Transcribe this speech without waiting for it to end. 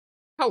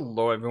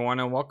Hello everyone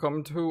and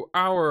welcome to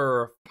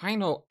our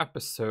final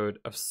episode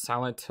of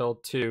Silent Hill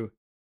 2.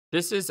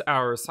 This is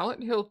our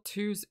Silent Hill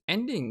 2's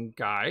ending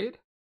guide,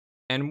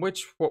 in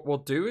which what we'll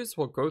do is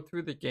we'll go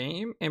through the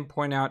game and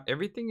point out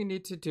everything you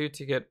need to do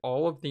to get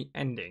all of the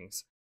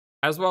endings,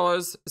 as well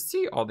as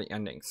see all the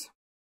endings.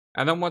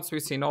 And then once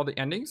we've seen all the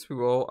endings, we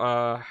will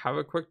have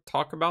a quick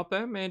talk about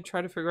them and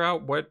try to figure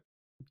out what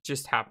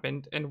just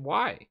happened and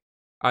why.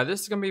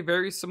 This is going to be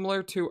very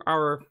similar to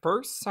our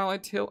first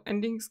Silent Hill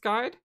endings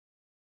guide.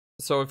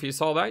 So if you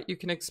saw that, you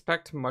can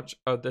expect much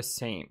of the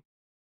same.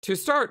 To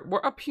start,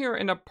 we're up here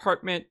in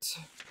apartment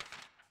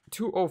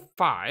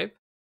 205.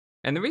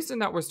 And the reason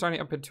that we're starting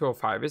up at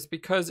 205 is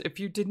because if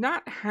you did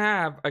not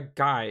have a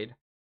guide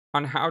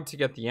on how to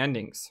get the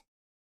endings,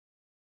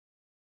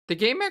 the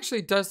game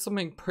actually does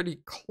something pretty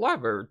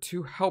clever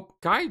to help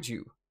guide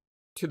you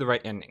to the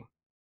right ending.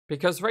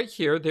 Because right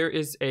here, there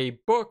is a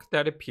book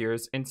that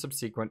appears in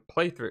subsequent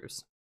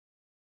playthroughs.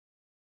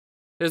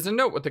 There's a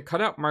note with a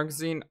cutout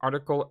magazine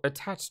article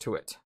attached to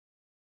it.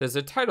 There's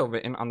a title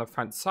written on the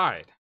front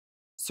side,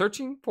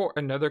 Searching for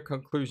Another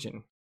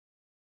Conclusion.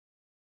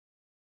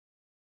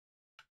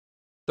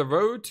 The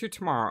Road to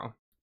Tomorrow.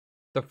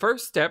 The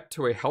first step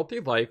to a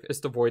healthy life is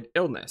to avoid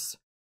illness.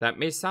 That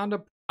may sound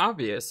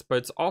obvious, but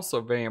it's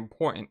also very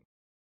important.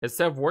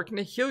 Instead of working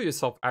to heal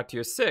yourself after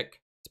you're sick,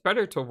 it's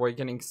better to avoid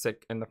getting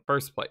sick in the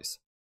first place.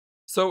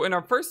 So in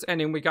our first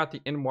ending, we got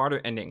the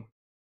in-water ending.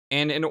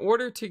 And in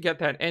order to get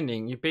that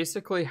ending, you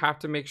basically have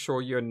to make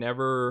sure you're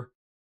never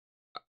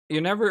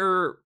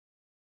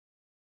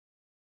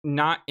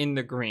not in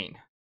the green,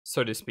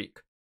 so to speak.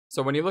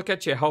 So when you look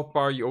at your health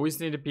bar, you always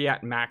need to be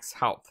at max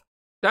health.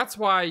 That's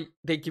why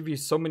they give you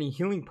so many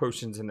healing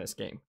potions in this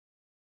game.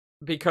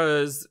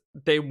 Because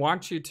they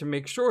want you to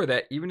make sure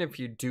that even if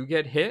you do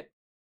get hit,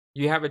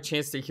 you have a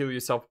chance to heal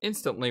yourself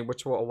instantly,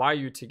 which will allow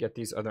you to get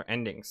these other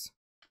endings.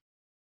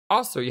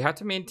 Also, you have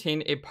to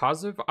maintain a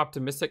positive,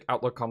 optimistic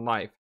outlook on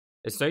life.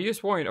 It's no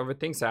use worrying over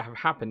things that have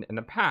happened in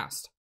the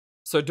past.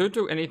 So don't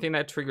do anything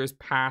that triggers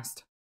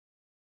past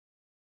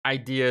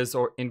ideas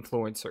or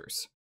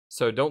influencers.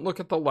 So don't look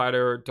at the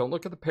letter, don't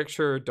look at the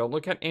picture, don't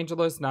look at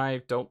Angela's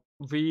knife, don't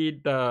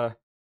read or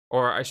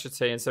I should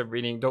say instead of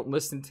reading, don't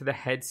listen to the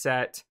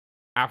headset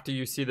after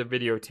you see the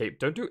videotape.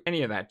 Don't do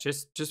any of that.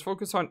 Just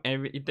focus on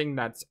everything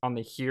that's on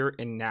the here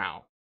and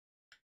now.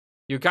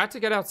 You got to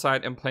get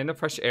outside and play in the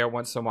fresh air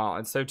once in a while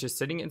instead of just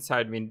sitting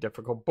inside reading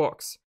difficult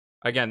books.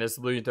 Again, this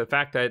alludes to the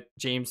fact that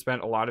James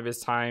spent a lot of his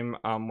time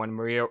when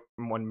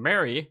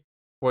Mary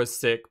was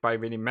sick by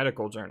reading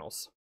medical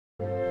journals.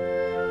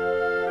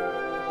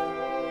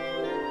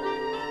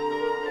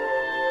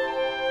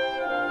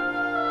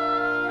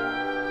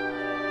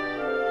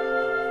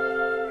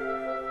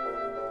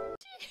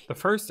 The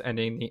first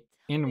ending, the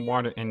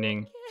in-water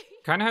ending,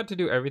 kind of had to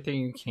do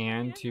everything you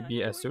can to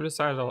be as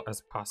suicidal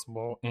as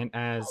possible and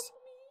as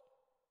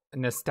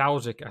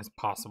nostalgic as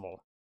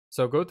possible.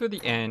 So go through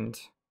the end,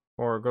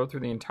 or go through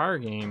the entire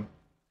game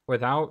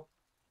without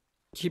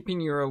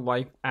keeping your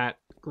life at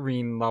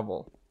green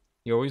level.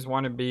 You always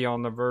want to be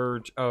on the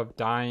verge of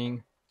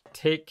dying.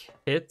 Take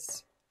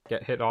hits,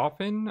 get hit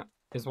often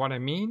is what I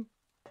mean,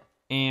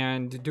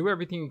 and do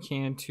everything you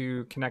can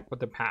to connect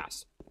with the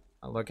past.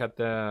 Look at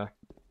the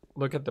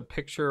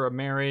picture of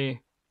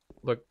Mary,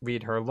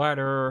 read her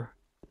letter,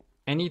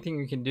 anything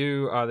you can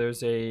do.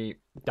 There's a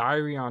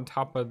diary on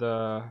top of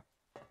the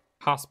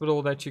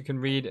hospital that you can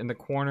read in the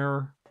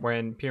corner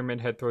when Pyramid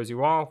Head throws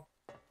you off.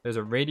 There's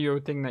a radio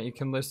thing that you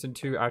can listen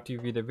to after you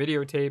read the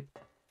videotape,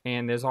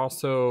 and there's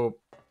also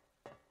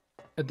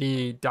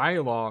the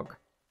dialogue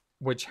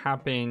which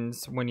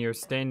happens when you're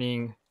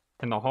standing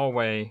in the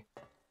hallway.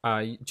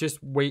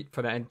 Just wait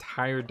for the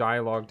entire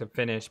dialogue to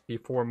finish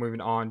before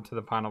moving on to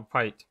the final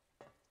fight.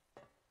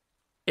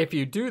 If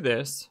you do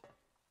this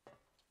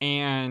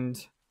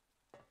and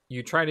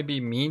you try to be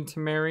mean to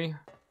Mary,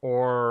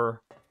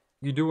 or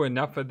you do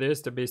enough of this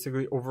to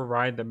basically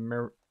override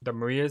the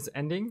Maria's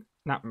ending,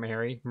 not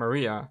Mary,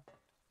 Maria.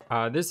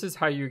 This is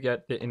how you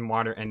get the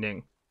in-water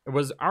ending. It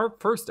was our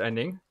first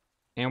ending,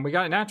 and we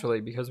got it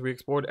naturally because we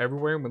explored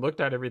everywhere and we looked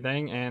at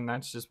everything, and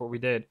that's just what we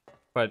did.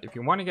 But if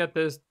you want to get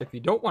this, if you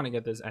don't want to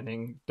get this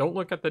ending, don't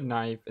look at the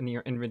knife in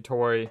your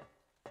inventory,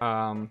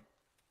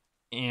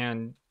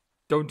 and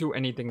don't do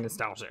anything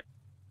nostalgic.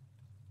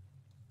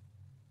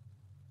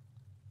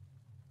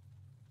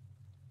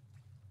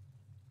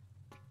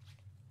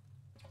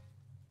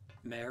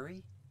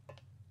 Mary?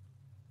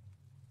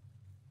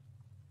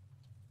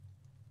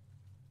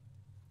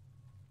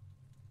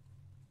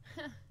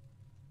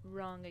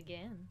 Wrong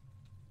again.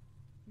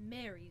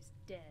 Mary's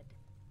dead.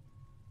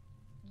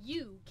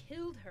 You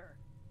killed her.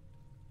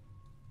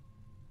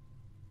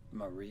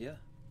 Maria?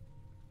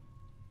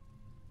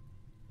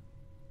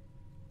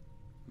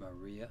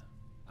 Maria,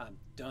 I'm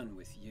done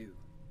with you.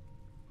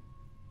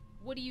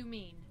 What do you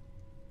mean?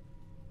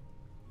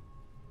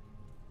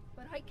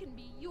 But I can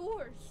be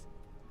yours.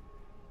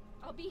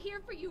 I'll be here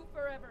for you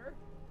forever.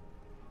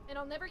 And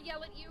I'll never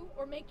yell at you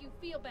or make you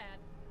feel bad.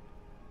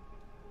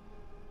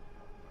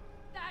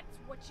 That's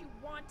what you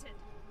wanted.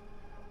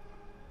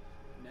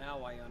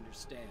 Now I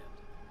understand.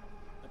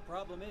 The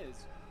problem is,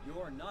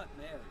 you're not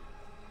married.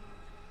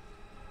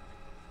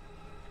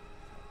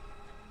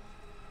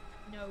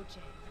 No,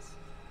 James.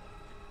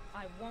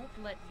 I won't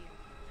let you.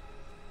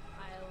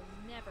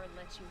 I'll never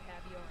let you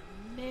have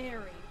your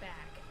Mary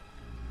back.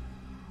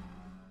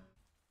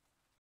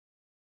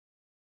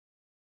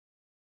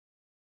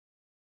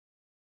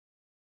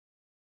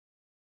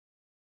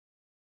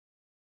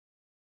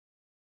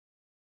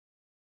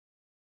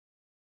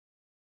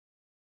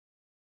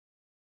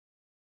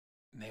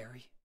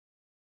 Mary?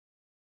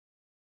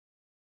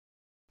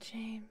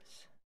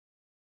 James.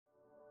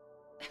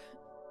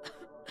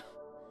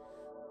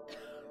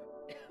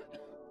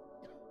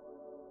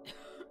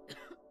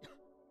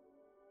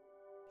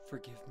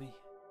 Forgive me.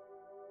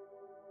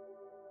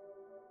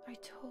 I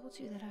told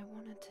you that I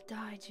wanted to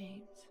die,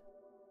 James.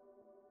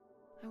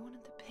 I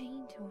wanted the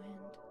pain to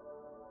end.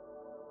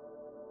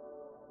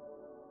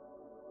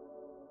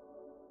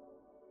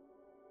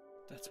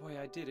 That's why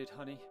I did it,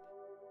 honey.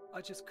 I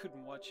just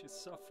couldn't watch you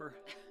suffer.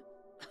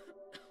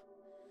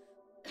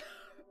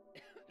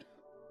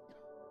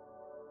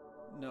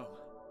 No.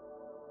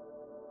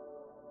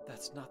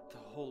 That's not the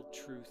whole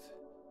truth.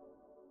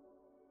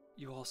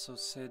 You also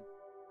said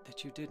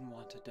that you didn't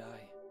want to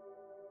die.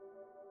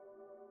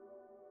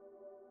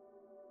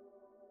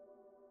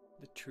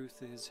 The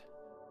truth is,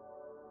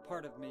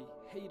 part of me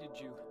hated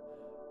you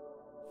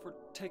for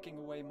taking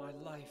away my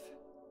life.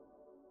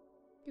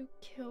 You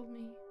killed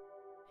me,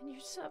 and you're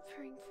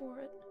suffering for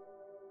it.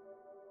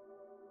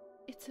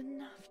 It's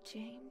enough,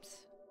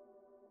 James.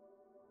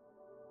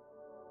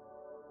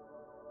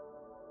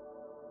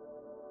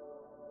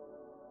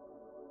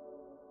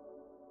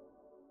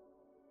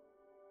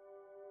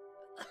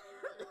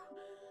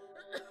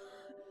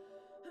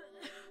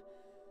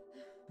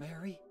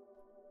 Mary?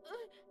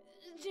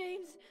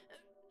 James.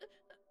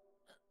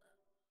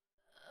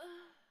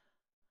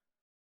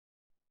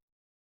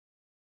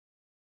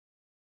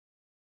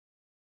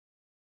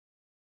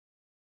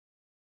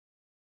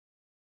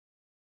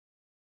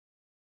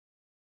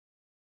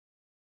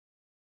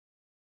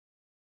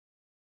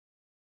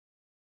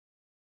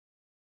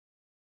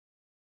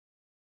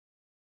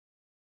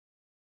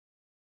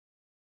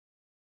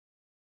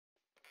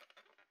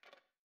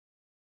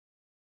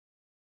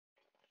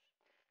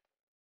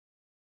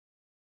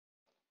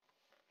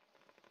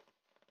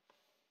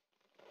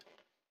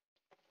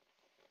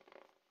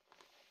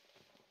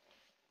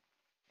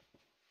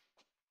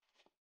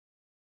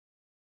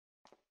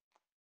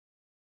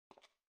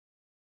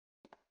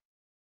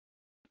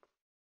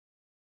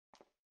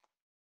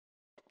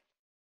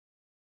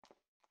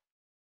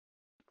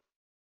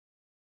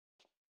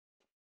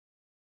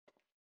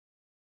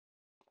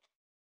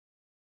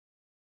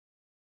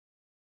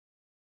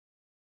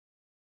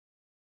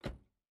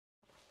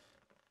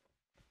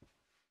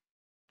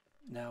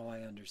 Now I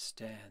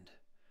understand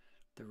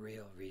the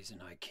real reason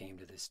I came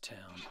to this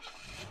town.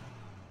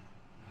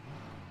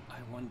 I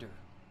wonder,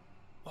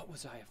 what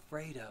was I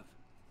afraid of?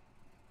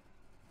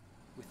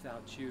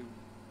 Without you,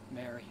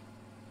 Mary,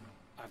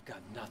 I've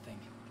got nothing.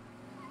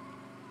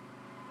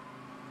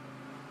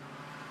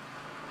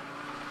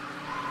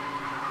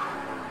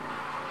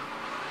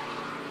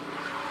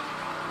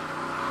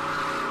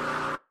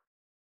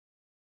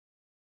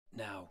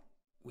 Now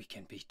we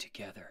can be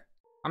together.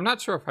 I'm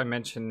not sure if I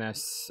mentioned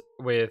this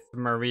with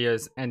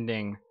Maria's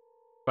ending,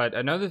 but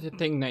another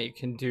thing that you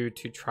can do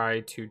to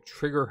try to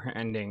trigger her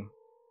ending,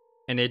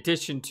 in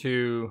addition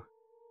to,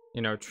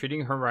 you know,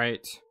 treating her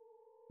right,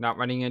 not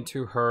running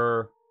into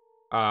her,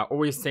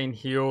 always staying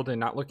healed and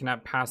not looking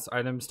at past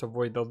items to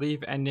avoid the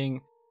leave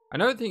ending.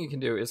 Another thing you can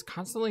do is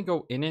constantly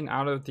go in and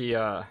out of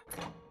the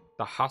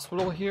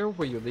hospital here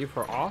where you leave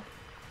her off,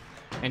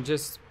 and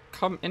just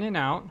come in and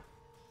out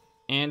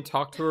and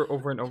talk to her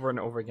over and over and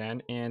over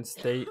again and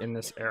stay in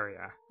this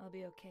area. I'll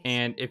be okay.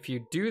 And if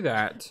you do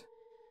that,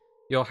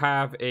 you'll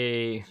have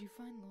a Did you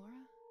find Laura?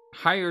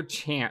 higher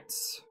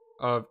chance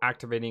of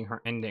activating her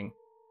ending.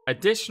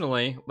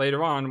 Additionally,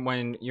 later on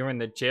when you're in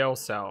the jail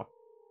cell,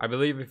 I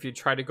believe if you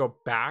try to go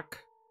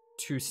back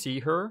to see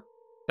her,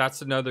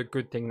 that's another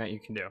good thing that you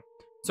can do.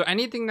 So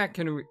anything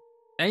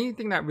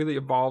that really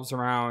evolves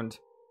around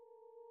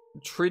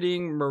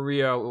treating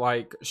Maria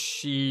like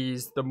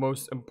she's the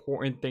most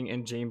important thing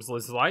in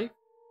James's life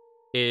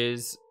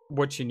is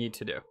what you need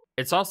to do.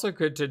 It's also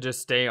good to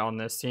just stay on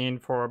this scene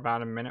for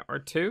about a minute or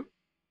two,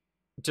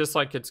 just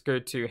like it's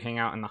good to hang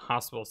out in the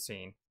hospital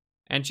scene.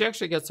 And she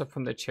actually gets up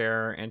from the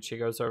chair and she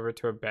goes over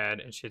to her bed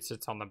and she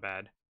sits on the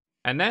bed.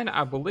 And then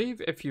I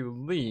believe if you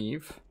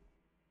leave,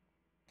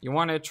 you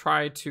want to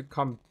try to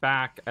come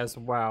back as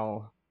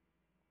well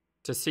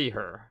to see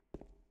her.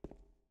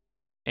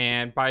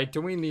 And by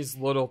doing these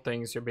little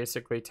things, you're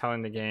basically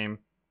telling the game,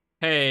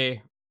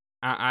 hey,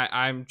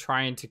 I'm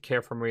trying to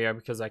care for Maria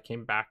because I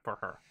came back for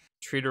her.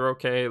 Treat her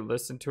okay,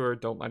 listen to her,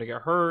 don't let her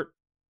get hurt.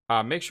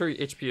 Make sure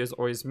your HP is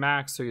always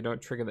max so you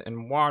don't trigger the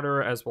in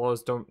water, as well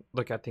as don't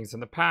look at things in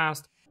the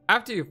past.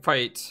 After you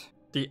fight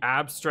the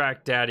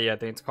abstract daddy, I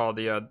think it's called,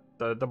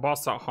 the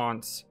boss that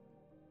haunts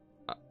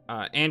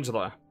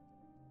Angela,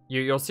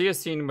 You'll see a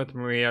scene with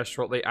Maria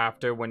shortly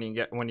after when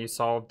you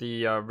solve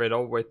the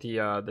riddle with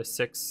the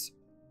 6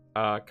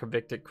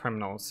 convicted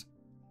criminals.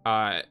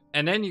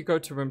 And then you go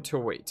to room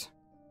 208.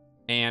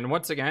 And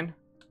once again,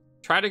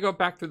 try to go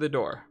back through the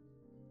door.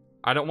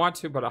 I don't want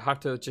to, but I'll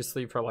have to just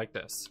leave her like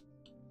this.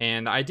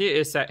 And the idea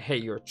is that, hey,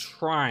 you're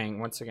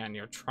trying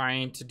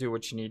to do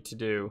what you need to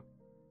do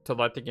to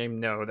let the game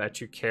know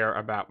that you care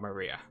about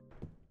Maria.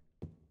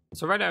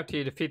 So right after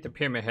you defeat the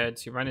Pyramid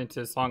Heads, you run into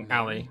this long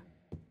alley.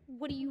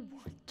 What do you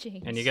want,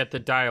 James? And you get the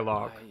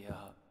dialogue.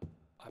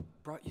 I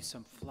brought you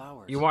some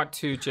flowers. You want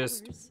to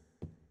just...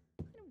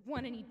 I don't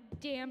want any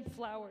damn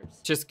flowers.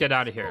 Just get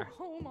out of here.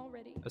 Go home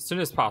already. As soon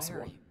as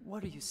possible. Mary,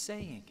 what are you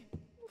saying?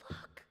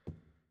 Look.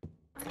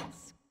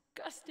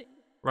 Disgusting.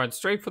 Run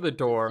straight for the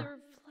door. Deserve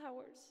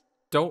flowers.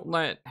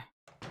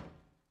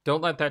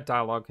 Don't let that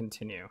dialogue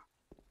continue.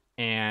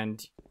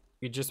 And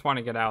you just want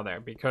to get out of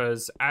there,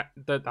 because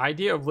the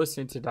idea of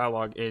listening to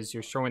dialogue is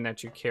you're showing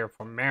that you care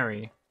for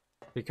Mary,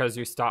 because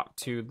you stop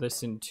to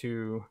listen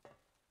to,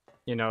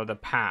 you know, the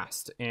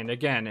past. And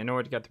again, in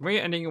order to get the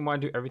Maria ending, you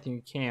want to do everything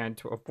you can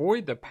to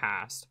avoid the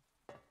past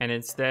and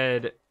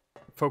instead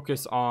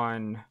focus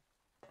on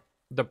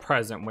the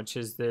present, which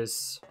is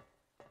this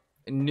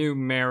new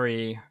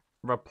Mary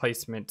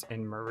replacement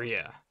in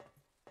Maria.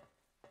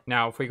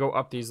 Now, if we go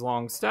up these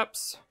long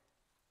steps,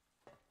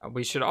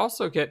 we should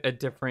also get a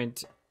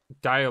different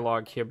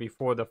dialogue here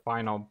before the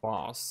final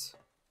boss.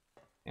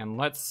 And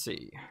let's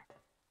see.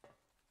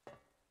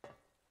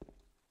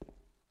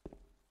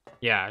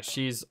 Yeah,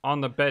 she's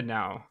on the bed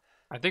now.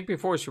 I think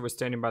before she was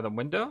standing by the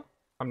window, if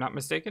I'm not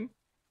mistaken.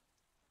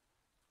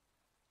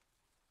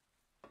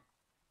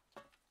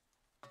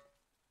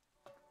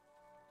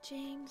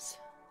 James,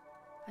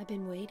 I've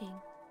been waiting.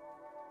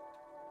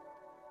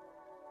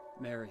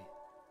 Mary.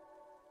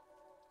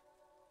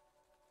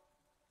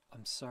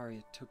 I'm sorry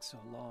it took so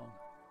long.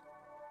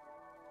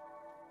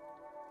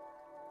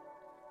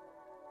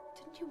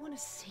 Didn't you want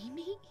to see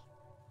me?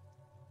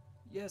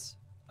 Yes,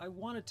 I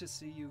wanted to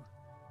see you.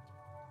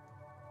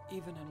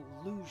 Even an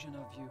illusion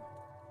of you.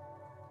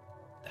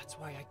 That's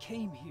why I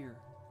came here.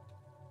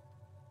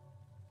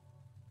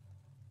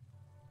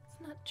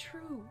 It's not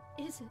true,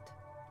 is it?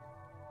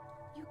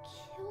 You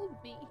killed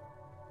me.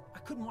 I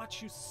couldn't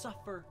watch you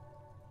suffer.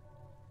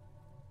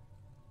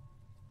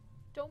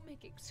 Don't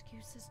make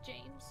excuses,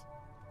 James.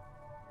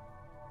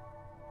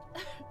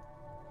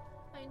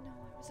 I know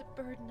I was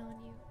a burden on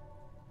you.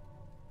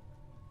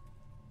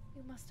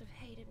 You must have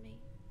hated me.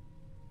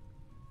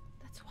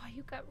 That's why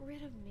you got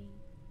rid of me.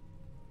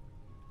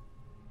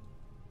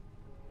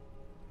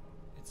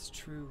 It's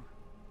true.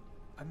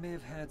 I may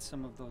have had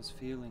some of those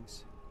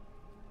feelings.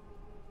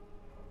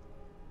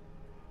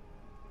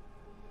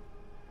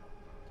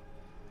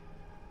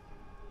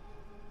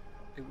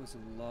 It was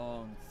a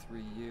long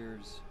 3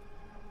 years.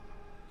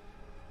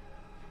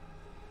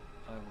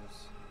 I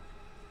was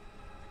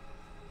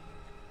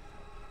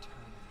tired.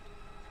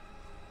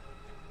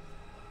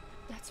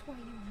 That's why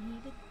you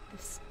needed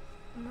this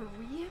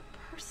Maria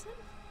person?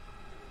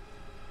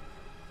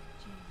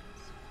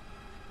 James,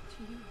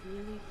 do you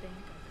really think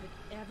I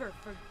could ever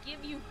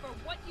forgive you for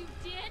what you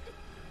did?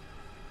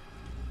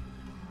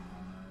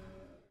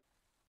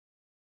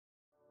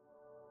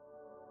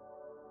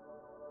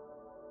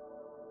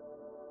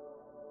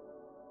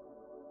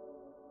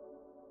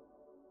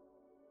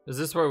 Is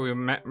this where we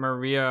met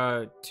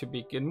Maria to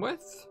begin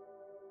with?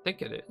 I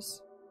think it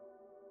is.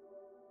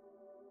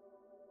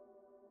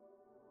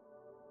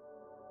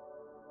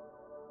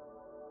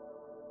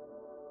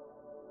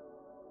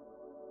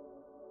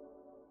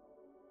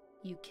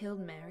 You killed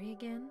Mary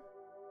again?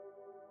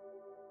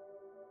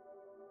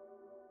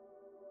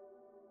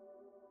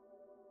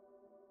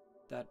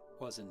 That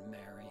wasn't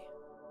Mary.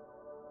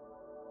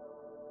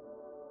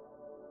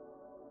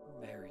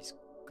 Mary's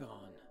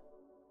gone.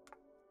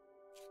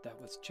 That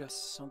was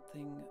just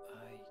something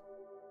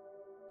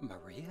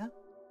Maria?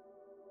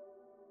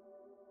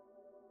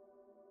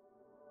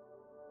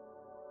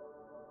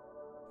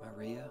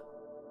 Maria?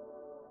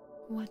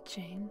 What,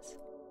 James?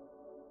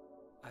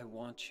 I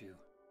want you.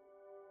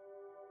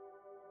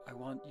 I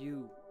want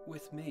you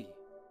with me.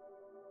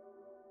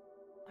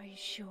 Are you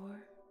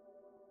sure?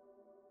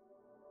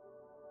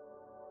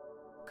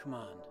 Come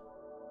on.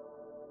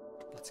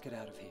 Let's get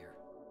out of here.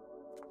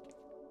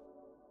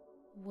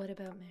 What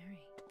about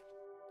Mary?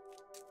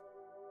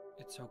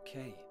 It's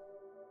okay.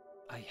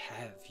 I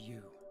have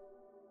you.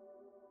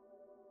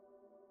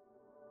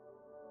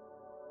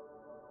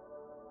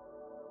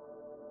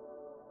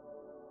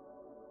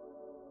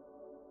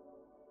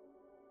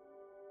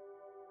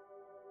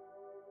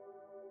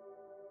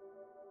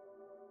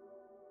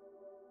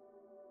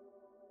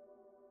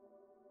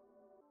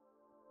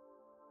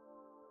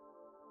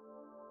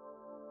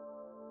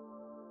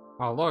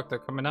 Oh, look, they're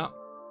coming up.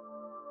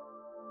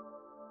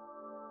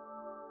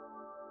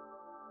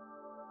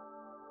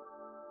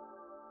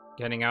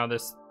 Getting out of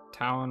this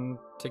town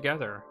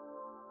together.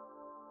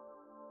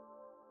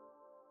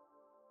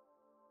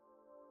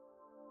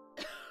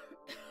 You'd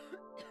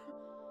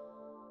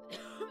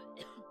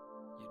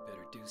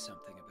better do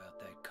something about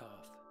that cough.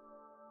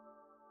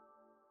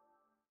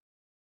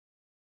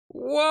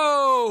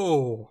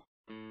 Whoa!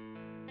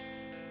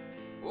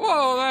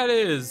 Whoa, that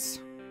is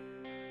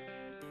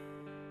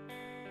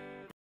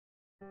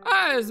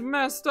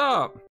messed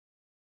up.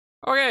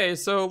 Okay,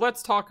 so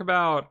let's talk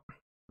about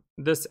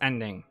this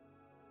ending.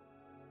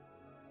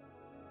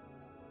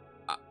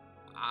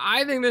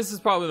 I think this is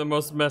probably the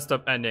most messed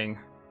up ending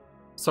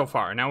so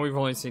far. Now we've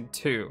only seen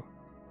 2,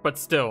 but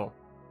still.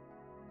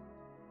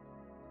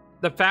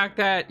 The fact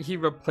that he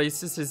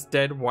replaces his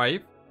dead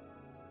wife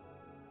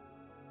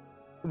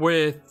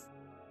with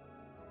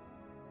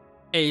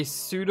a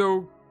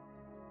pseudo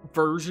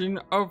version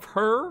of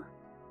her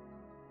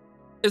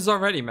is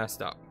already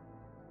messed up.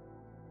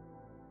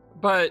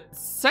 But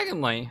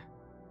secondly,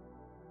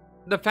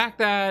 the fact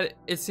that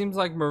it seems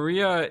like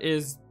Maria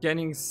is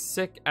getting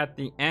sick at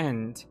the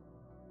end,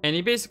 and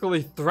he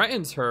basically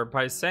threatens her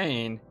by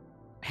saying,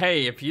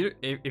 hey, if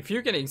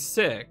you're getting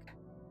sick,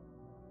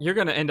 you're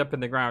gonna end up in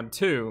the ground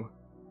too.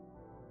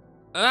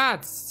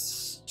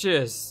 That's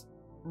just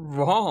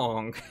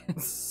wrong in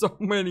so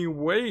many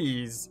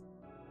ways.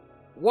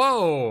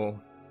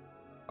 Whoa.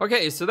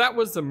 Okay, so that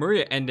was the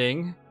Maria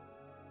ending.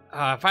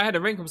 If I had to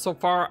rank them so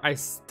far, I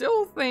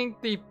still think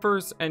the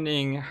first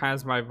ending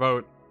has my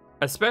vote,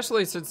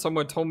 especially since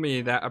someone told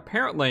me that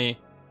apparently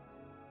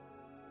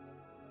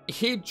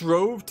he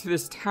drove to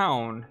this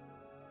town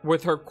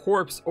with her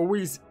corpse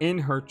always in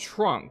her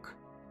trunk.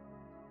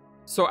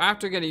 So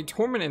after getting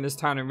tormented in this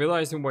town and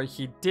realizing what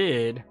he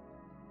did,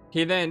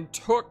 he then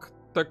took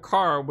the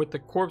car with the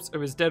corpse of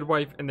his dead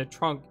wife in the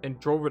trunk and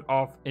drove it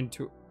off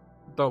into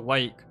the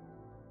lake,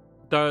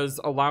 thus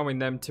allowing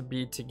them to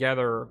be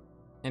together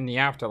in the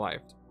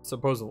afterlife,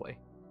 supposedly.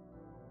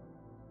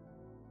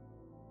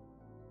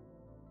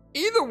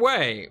 Either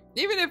way,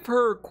 even if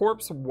her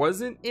corpse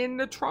wasn't in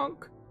the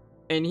trunk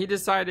and he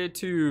decided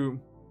to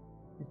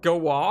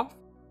go off,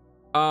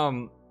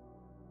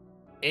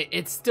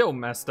 it's still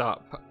messed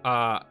up.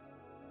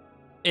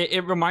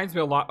 It reminds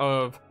me a lot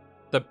of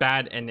the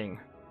bad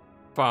ending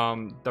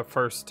from the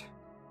first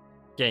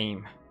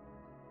game.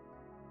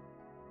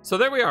 So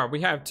there we are.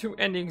 We have 2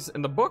 endings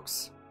in the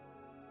books.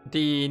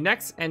 The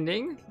next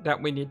ending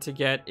that we need to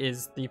get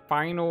is the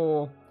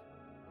final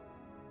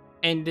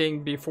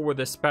ending before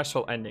the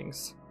special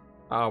endings,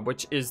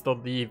 which is the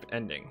leave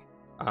ending.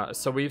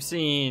 So we've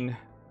seen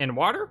In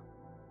Water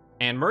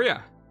and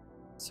Maria.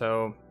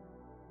 So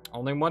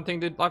only one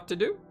thing left to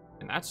do,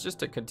 and that's just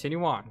to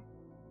continue on.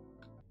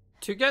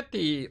 To get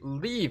the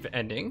leave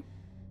ending,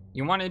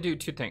 you want to do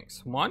 2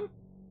 things. 1,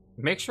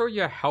 make sure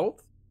your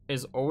health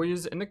is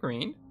always in the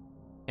green.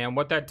 And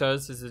what that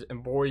does is it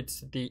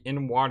avoids the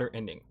In Water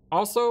ending.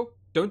 Also,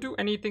 don't do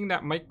anything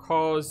that might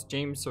cause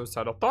James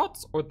suicidal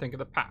thoughts or think of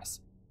the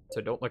past.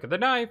 So don't look at the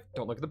knife,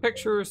 don't look at the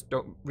pictures,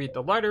 don't read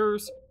the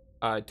letters,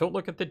 don't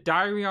look at the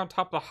diary on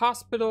top of the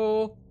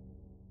hospital,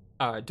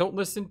 don't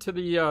listen to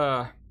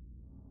the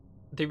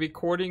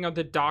recording of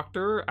the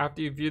doctor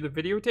after you view the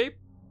videotape.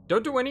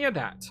 Don't do any of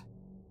that.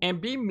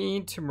 And be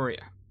mean to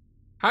Maria.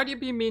 How do you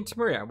be mean to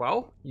Maria?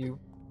 Well, you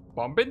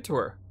bump into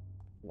her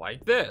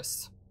like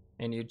this.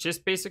 And you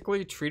just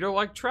basically treat her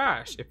like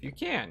trash if you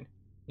can.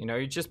 You know,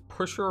 you just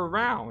push her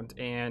around.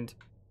 And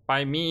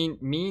by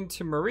mean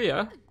to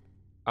Maria,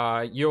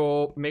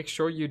 you'll make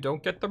sure you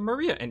don't get the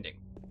Maria ending.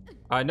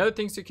 Another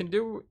things you can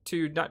do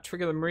to not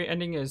trigger the Maria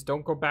ending is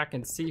don't go back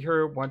and see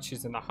her once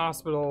she's in the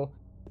hospital.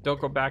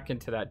 Don't go back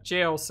into that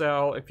jail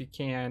cell if you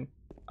can.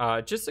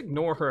 Just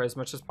ignore her as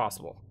much as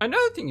possible.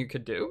 Another thing you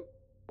could do,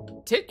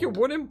 take your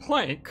wooden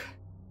plank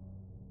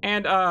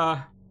and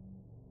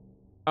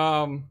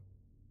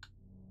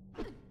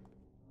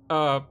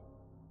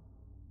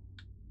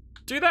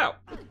do that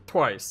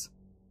twice,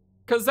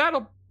 because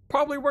that'll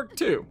probably work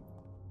too.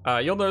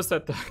 You'll notice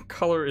that the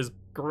color is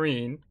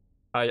green.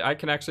 I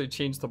can actually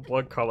change the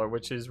blood color,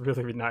 which is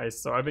really nice.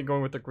 So I've been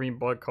going with the green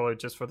blood color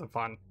just for the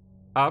fun.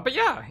 But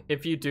yeah,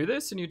 if you do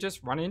this and you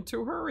just run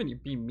into her and you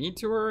be mean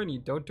to her and you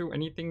don't do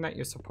anything that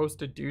you're supposed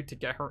to do to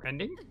get her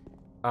ending,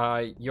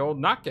 you'll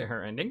not get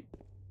her ending.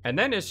 And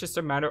then it's just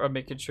a matter of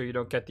making sure you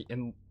don't get the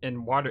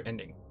in water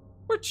ending,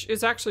 which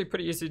is actually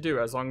pretty easy to do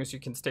as long as you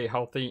can stay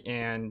healthy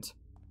and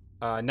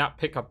not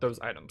pick up those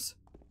items.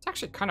 It's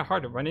actually kind of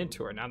hard to run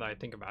into her now that I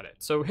think about it.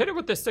 So hit her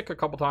with the stick a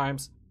couple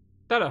times.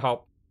 That'll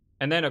help.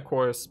 And then, of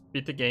course,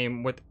 beat the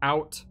game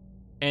without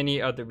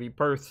any of the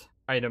rebirth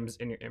items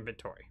in your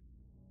inventory.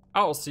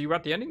 I'll see you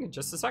at the ending in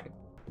just a second.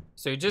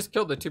 So you just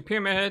killed the 2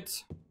 pyramid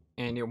heads,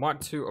 and you want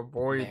to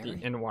avoid Mary?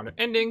 the in-water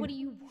ending. What do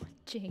you want,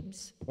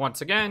 James?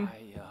 Once again,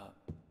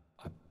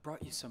 I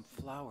brought you some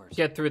flowers.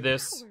 get through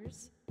this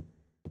Flowers?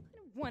 I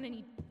don't want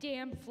any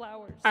damn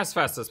flowers. as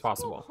fast as Go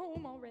possible.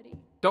 home already.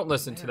 Don't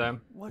listen to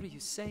them. What are you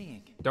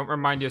saying? Don't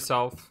remind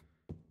yourself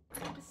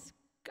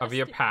of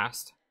your Disgusting.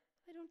 past.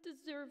 I don't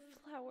deserve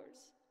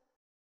flowers.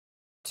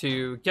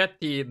 To get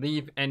the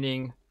leave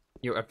ending,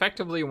 you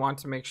effectively want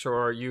to make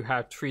sure you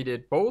have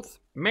treated both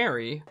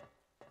Mary,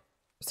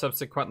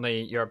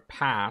 subsequently your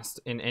past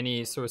in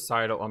any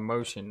suicidal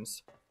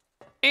emotions,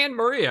 and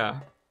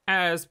Maria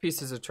as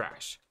pieces of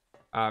trash.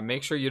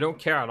 Make sure you don't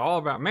care at all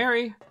about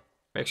Mary.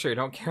 Make sure you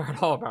don't care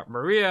at all about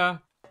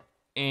Maria.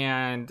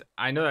 And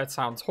I know that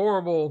sounds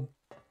horrible,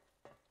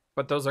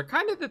 but those are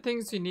kind of the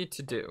things you need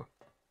to do.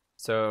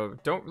 So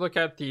don't look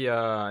at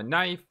the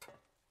knife,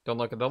 don't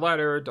look at the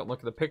letter, don't look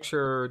at the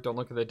picture, don't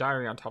look at the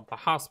diary on top of the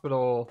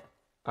hospital.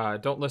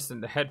 Don't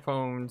listen to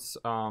headphones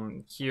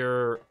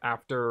here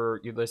after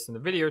you listen to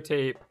the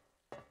videotape,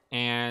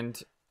 and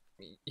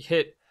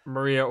hit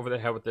Maria over the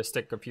head with the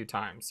stick a few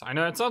times. I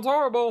know it sounds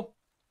horrible,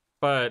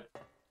 but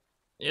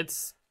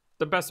it's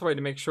the best way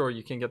to make sure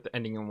you can get the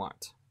ending you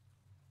want.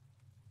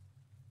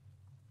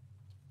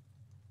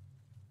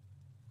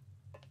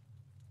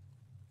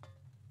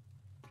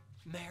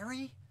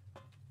 Mary?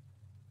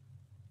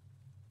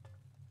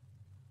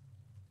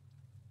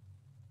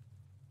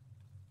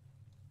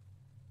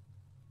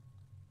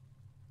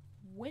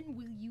 When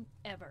will you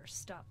ever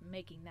stop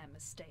making that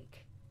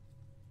mistake?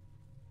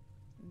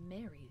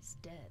 Mary's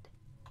dead.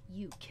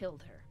 You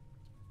killed her.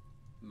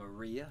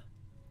 Maria?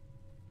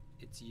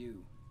 It's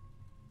you.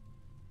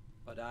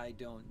 But I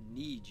don't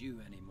need you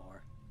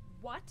anymore.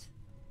 What?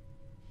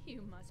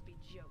 You must be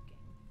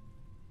joking.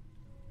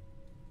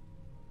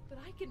 But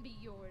I can be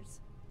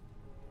yours.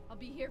 I'll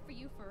be here for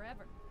you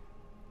forever.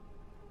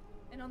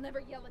 And I'll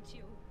never yell at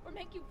you or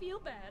make you feel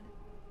bad.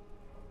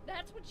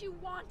 That's what you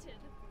wanted.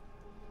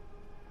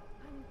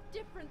 I'm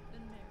different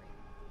than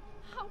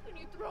Mary. How can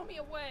you throw me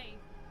away?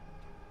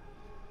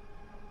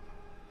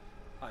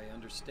 I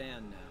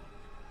understand now.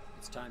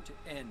 It's time to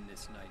end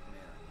this nightmare.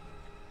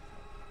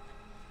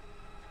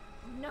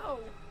 No,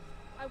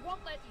 I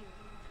won't let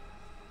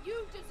you.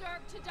 You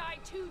deserve to die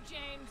too,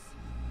 James.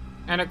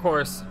 And of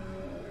course,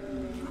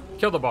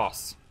 kill the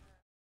boss.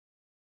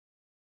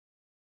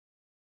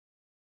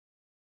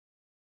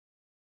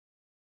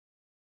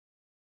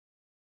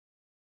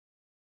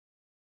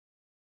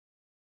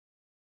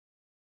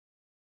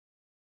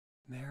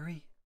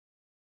 Mary?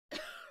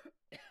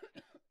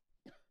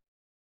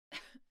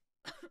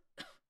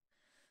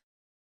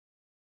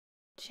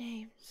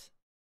 James.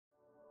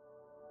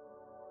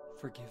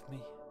 Forgive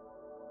me.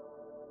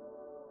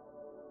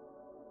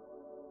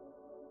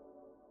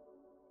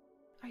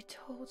 I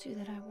told you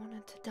that I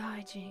wanted to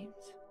die,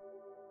 James.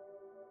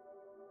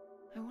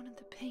 I wanted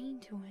the pain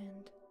to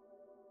end.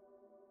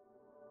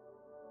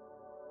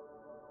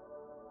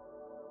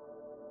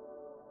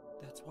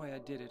 That's why I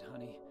did it,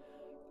 honey.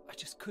 I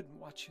just couldn't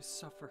watch you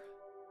suffer.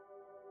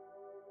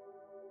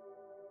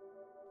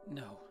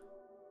 No.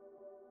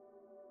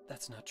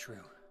 That's not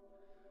true.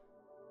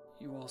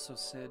 You also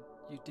said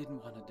you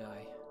didn't want to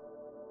die.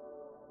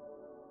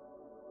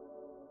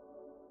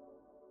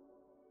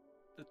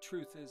 The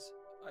truth is,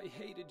 I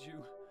hated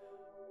you.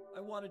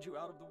 I wanted you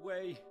out of the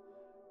way.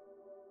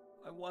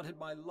 I wanted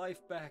my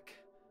life back.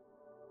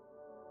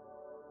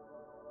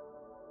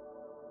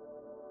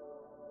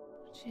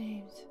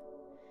 James,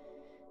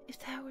 if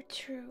that were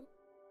true,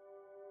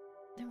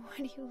 then why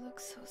do you look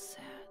so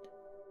sad?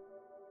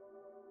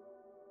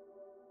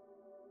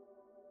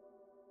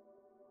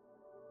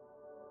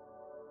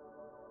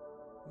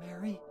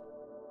 Mary?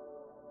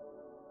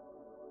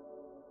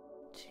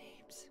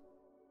 James,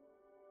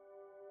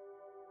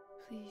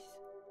 please.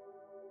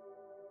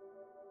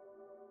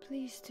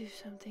 Please do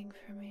something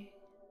for me.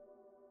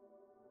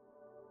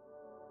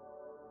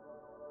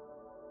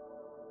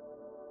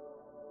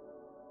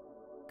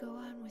 Go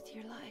on with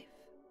your life.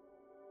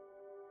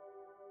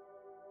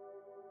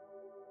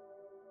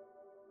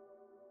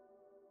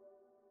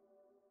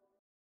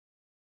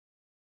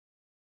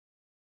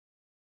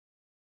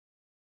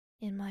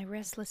 In my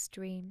restless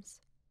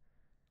dreams,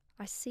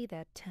 I see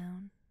that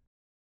town.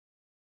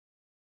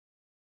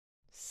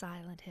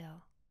 Silent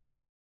Hill.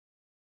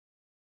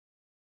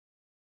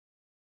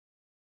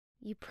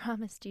 You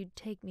promised you'd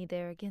take me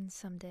there again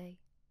someday,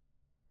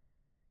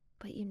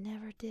 but you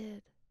never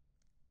did.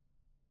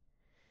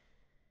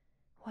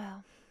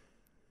 Well,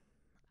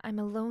 I'm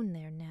alone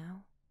there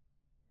now,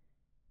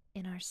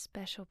 in our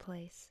special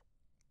place,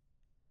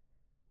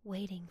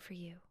 waiting for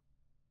you.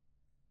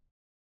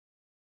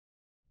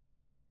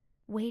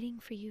 Waiting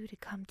for you to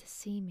come to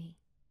see me.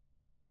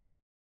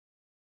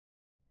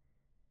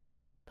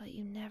 But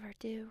you never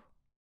do.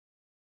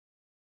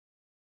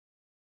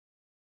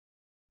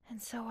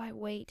 And so I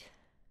wait,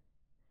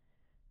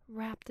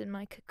 wrapped in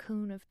my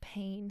cocoon of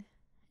pain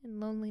and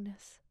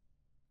loneliness.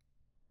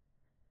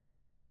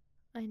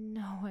 I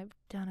know I've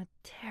done a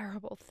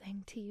terrible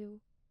thing to you.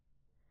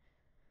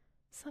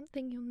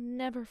 Something you'll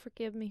never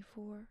forgive me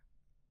for.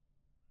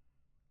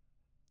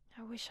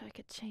 I wish I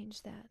could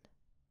change that.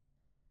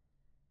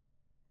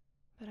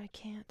 But I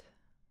can't.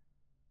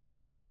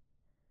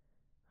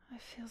 I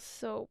feel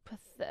so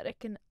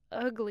pathetic and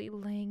ugly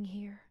laying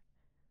here,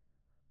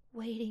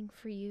 waiting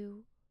for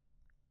you.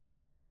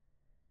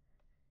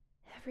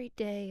 Every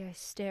day I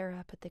stare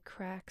up at the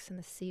cracks in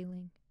the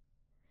ceiling,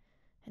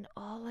 and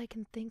all I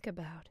can think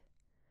about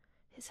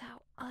is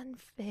how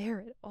unfair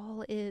it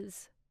all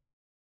is.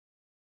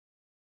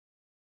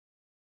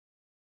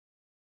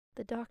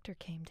 The doctor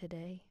came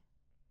today.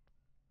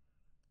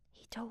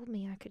 He told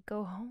me I could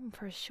go home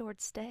for a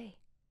short stay.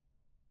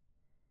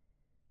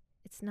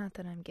 It's not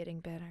that I'm getting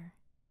better.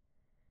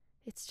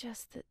 It's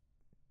just that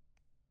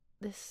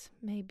this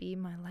may be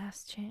my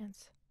last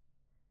chance.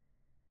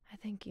 I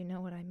think you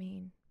know what I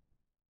mean.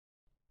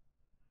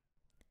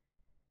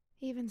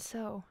 Even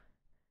so,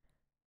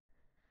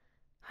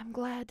 I'm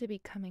glad to be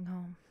coming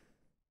home.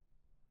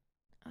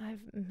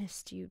 I've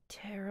missed you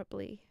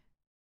terribly.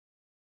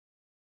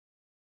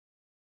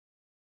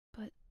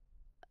 But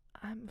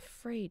I'm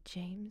afraid,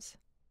 James.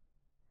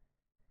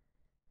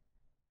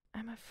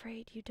 I'm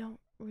afraid you don't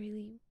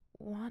really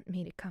want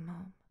me to come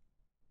home.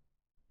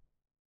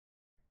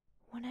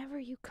 Whenever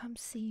you come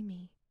see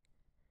me,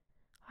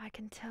 I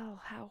can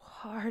tell how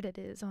hard it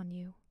is on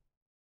you.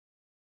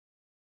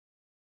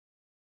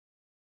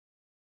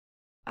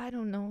 I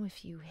don't know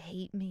if you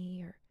hate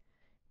me or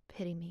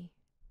pity me,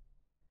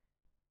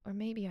 or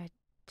maybe I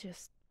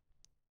just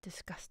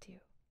disgust you.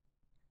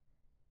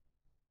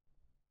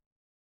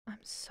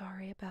 I'm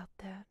sorry about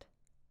that.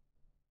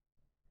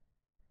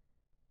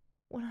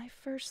 When I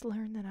first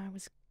learned that I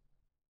was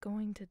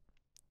going to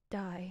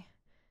die,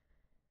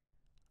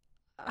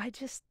 I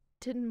just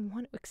didn't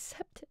want to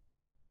accept it.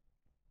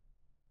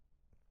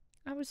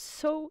 I was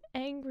so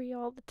angry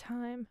all the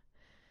time,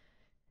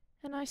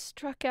 and I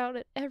struck out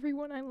at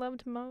everyone I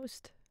loved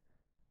most.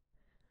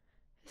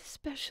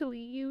 Especially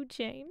you,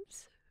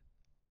 James.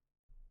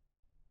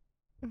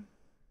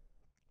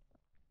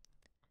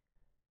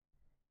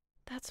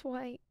 That's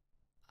why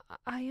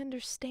I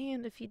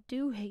understand if you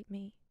do hate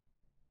me.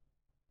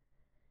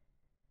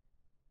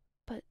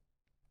 But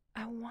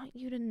I want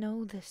you to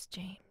know this,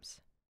 James.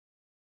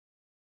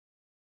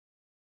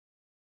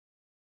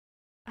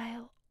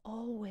 I'll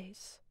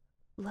always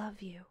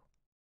love you.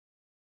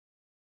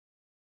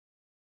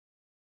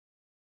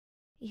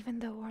 Even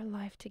though our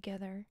life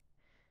together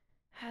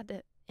had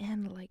to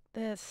end like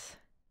this,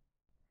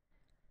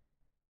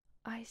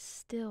 I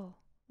still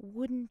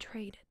wouldn't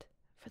trade it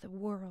for the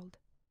world.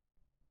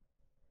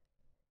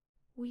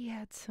 We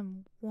had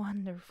some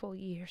wonderful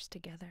years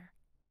together.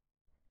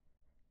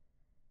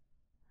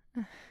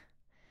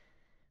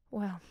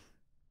 Well,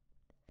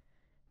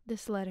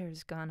 this letter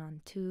has gone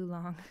on too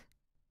long,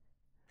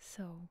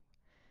 so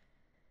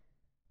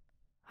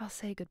I'll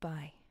say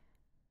goodbye.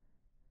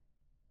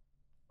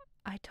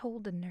 I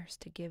told the nurse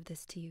to give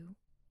this to you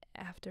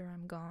after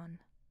I'm gone.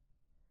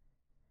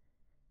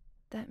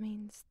 That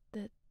means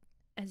that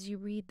as you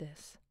read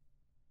this,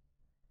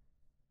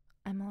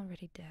 I'm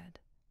already dead.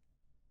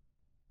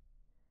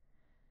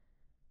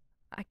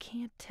 I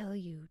can't tell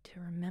you to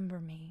remember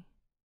me,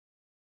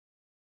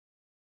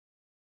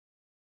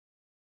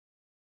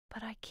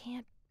 but I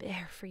can't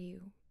bear for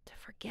you to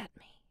forget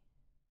me.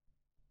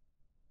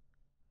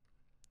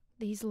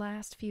 These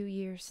last few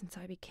years since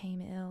I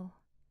became ill,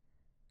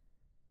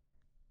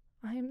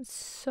 I am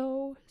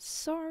so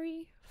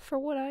sorry for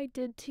what I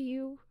did to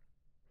you,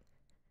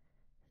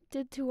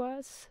 did to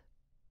us.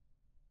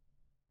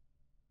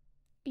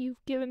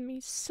 You've given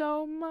me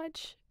so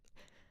much,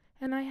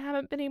 and I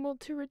haven't been able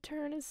to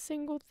return a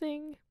single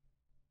thing.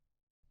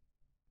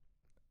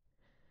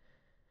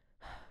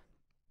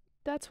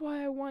 That's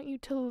why I want you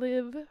to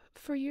live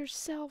for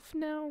yourself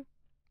now.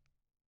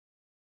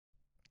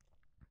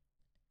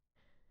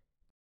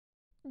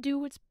 Do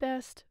what's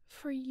best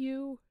for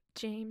you,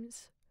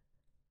 James.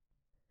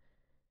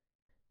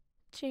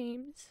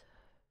 James,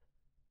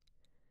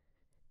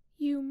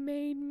 you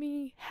made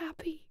me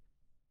happy.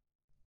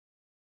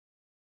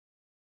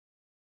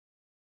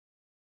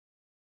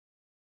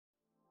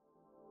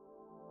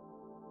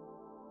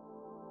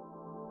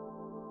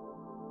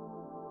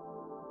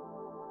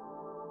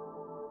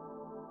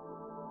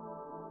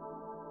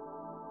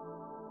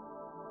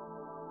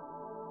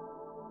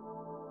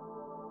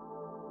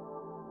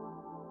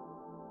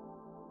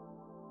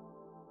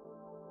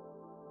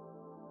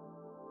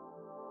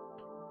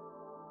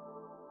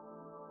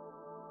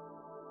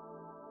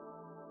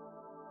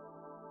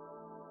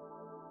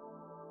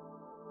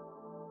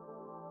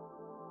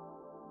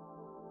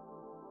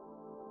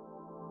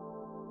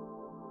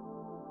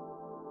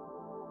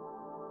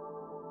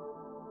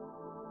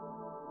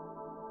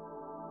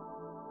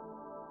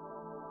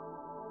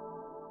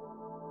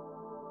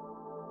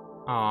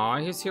 Aw,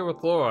 he's here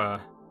with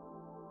Laura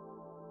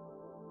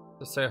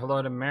to say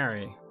hello to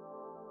Mary.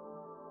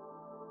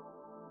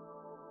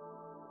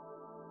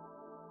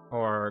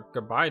 Or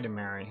goodbye to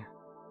Mary.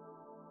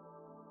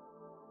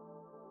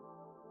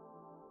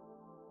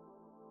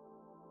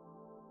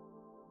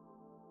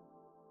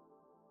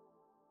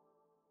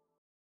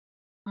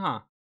 Huh.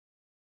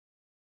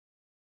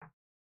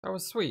 That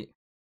was sweet.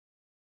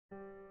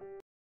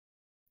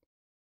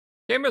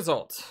 Game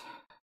results.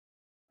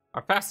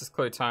 Our fastest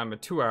clear time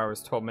of 2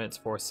 hours, 12 minutes,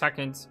 4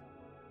 seconds.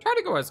 Tried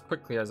to go as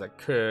quickly as I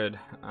could.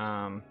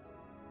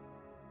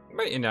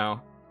 But you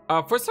know,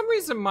 for some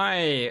reason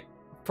my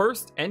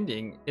first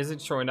ending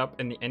isn't showing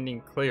up in the ending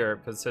clear.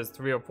 If it says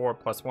 304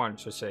 plus 1, it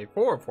should say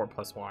 404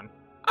 plus 1.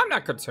 I'm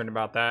not concerned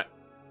about that.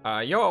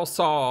 Y'all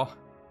saw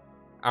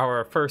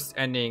our first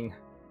ending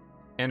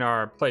in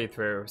our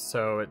playthrough,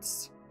 so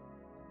it's...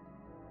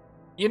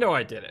 You know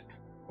I did it.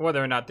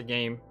 Whether or not the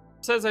game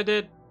says I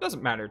did,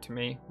 doesn't matter to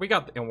me. We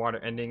got the in-water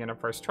ending in our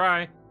first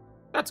try.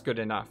 That's good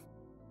enough.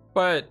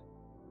 But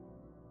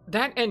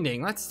that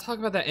ending, let's talk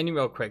about that ending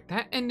real quick.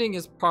 That ending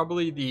is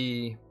probably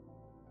the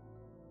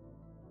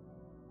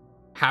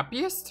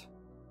happiest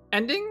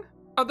ending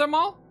of them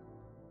all.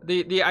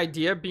 The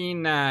idea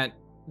being that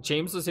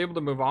James was able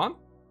to move on.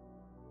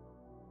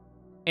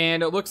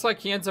 And it looks like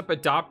he ends up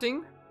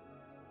adopting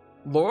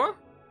Laura,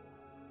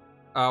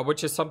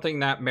 which is something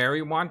that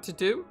Mary wanted to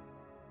do.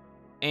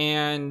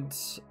 And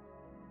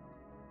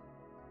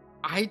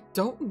I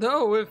don't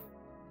know if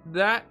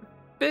that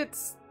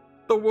fits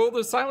the world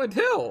of Silent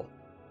Hill.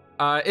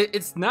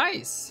 It's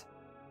nice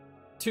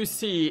to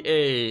see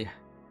a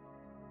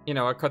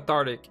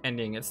cathartic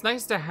ending. It's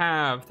nice to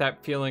have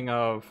that feeling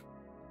of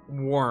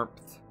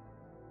warmth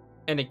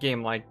in a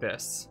game like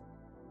this.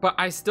 But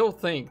I still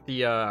think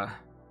the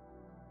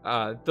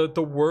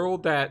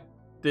world that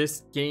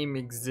this game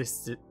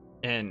existed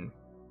in,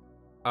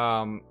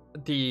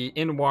 the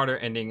in-water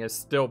ending is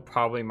still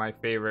probably my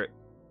favorite.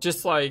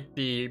 Just like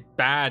the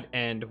bad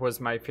end was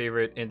my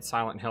favorite in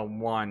Silent Hill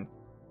 1.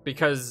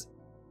 Because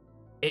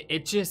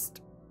it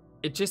just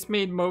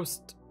made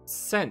most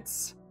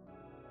sense.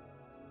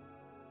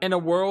 In a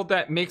world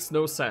that makes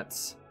no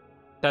sense.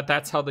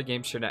 That's how the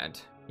game should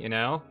end, you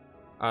know?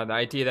 The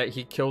idea that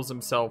he kills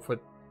himself with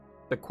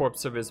the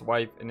corpse of his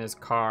wife in his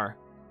car.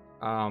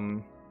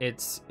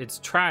 It's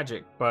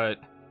tragic, but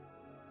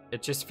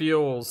it just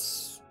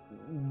feels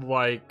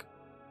like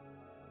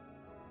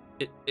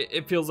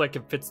it feels like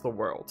it fits the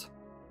world.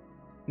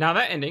 Now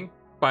that ending,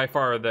 by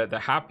far the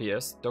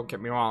happiest, don't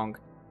get me wrong.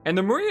 And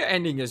the Maria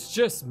ending is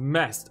just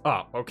messed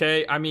up,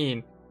 okay? I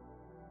mean,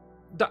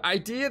 the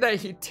idea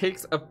that he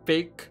takes a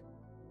fake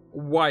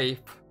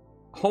wife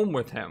home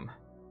with him,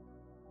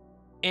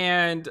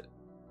 and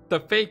the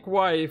fake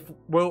wife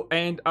will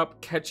end up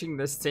catching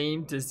the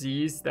same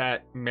disease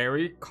that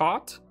Mary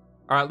caught,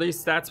 or at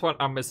least that's what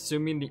I'm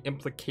assuming the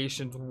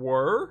implications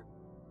were.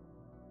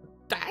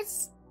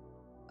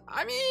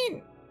 I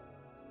mean,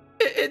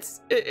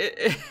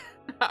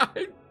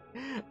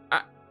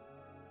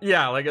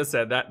 yeah, like I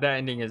said, that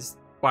ending is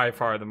by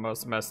far the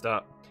most messed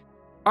up.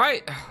 All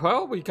right,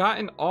 well, we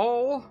gotten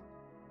all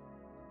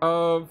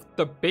of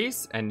the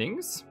base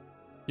endings.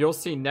 You'll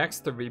see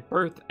next the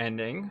rebirth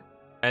ending,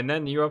 and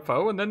then the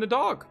UFO, and then the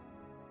dog.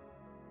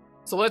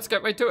 So let's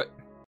get right to it.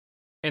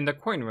 In the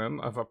coin room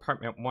of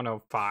apartment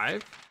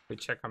 105, we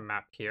check our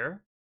map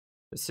here.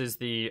 This is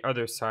the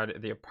other side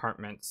of the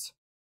apartments.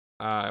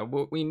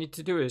 What we need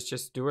to do is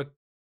just do a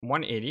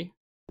 180,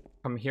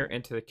 come here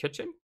into the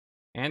kitchen,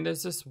 and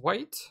there's this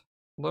white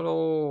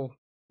little,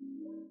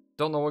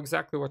 don't know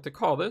exactly what to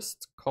call this.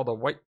 It's called a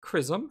white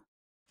chrism.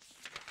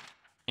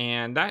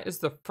 And that is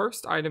the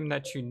first item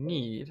that you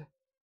need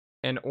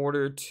in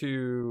order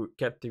to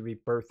get the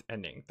rebirth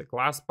ending. The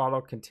glass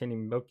bottle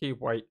containing milky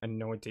white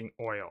anointing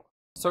oil.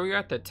 So you're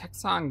at the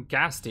Texan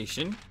gas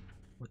station,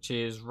 which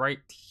is right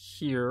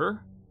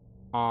here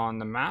on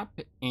the map.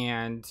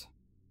 And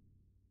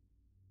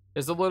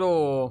there's a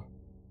little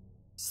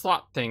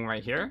slot thing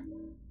right here.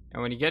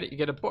 And when you get it, you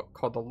get a book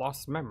called The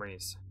Lost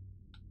Memories.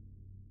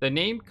 The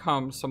name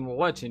comes from the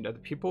legend of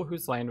the people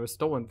whose land was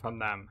stolen from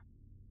them.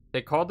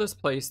 They called this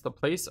place the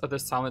place of the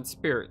silent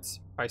spirits.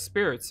 By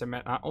spirits, it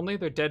meant not only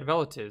their dead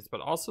relatives,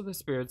 but also the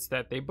spirits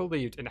that they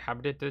believed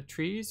inhabited the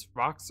trees,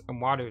 rocks, and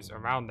waters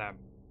around them.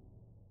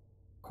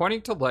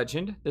 According to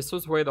legend, this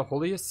was where the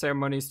holiest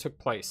ceremonies took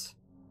place.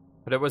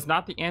 But it was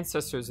not the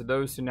ancestors of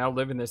those who now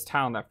live in this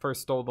town that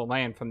first stole the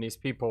land from these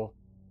people.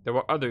 There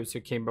were others who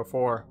came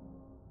before.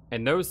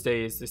 In those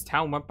days, this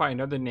town went by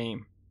another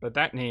name, but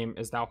that name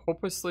is now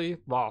hopelessly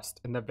lost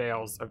in the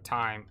veils of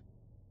time.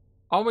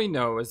 All we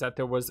know is that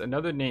there was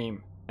another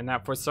name, and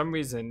that for some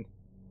reason,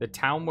 the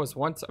town was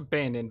once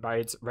abandoned by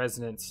its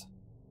residents.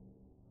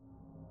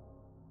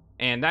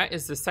 And that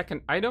is the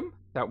second item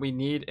that we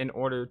need in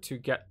order to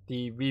get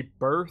the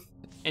rebirth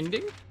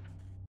ending.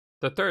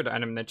 The third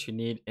item that you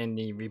need in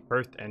the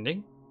rebirth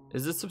ending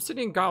is this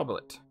obsidian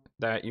goblet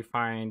that you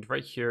find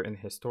right here in the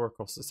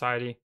Historical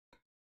Society.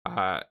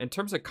 In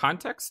terms of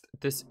context,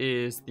 this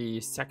is the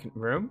second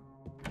room.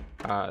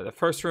 The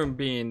first room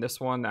being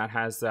this one that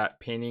has that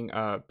painting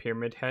of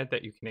Pyramid Head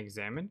that you can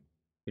examine.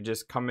 You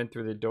just come in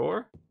through the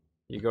door,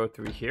 you go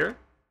through here,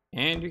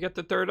 and you get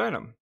the third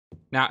item.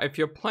 Now, if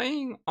you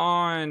plan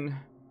on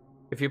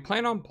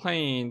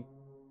playing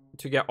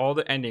to get all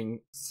the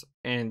endings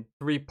in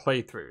 3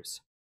 playthroughs,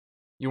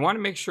 you want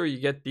to make sure you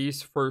get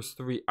these first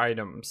 3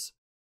 items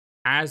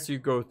as you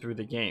go through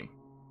the game.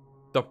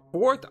 The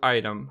fourth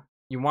item,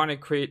 you want to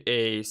create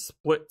a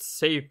split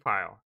save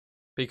file,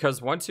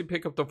 because once you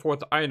pick up the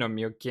fourth item,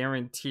 you're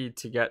guaranteed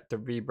to get the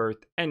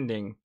rebirth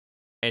ending,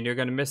 and you're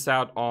going to miss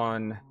out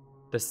on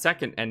the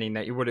second ending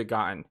that you would have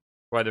gotten,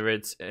 whether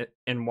it's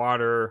in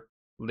Water,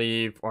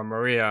 Leave, or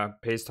Maria,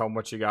 based on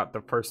what you got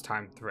the first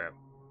time through.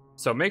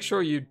 So make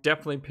sure you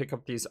definitely pick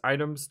up these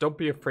items. Don't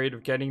be afraid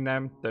of getting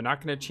them. They're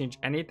not going to change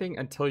anything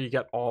until you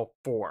get all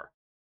 4.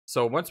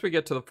 So once we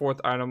get to the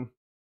fourth item,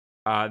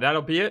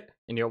 that'll be it,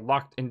 and you're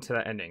locked into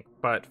the ending.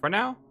 But for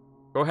now,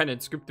 go ahead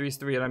and scoop these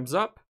 3 items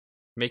up,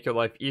 make your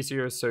life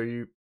easier so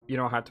you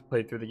don't have to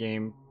play through the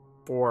game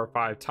 4 or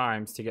 5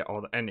 times to get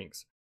all the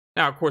endings.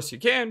 Now, of course you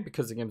can,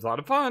 because the game's a lot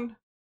of fun,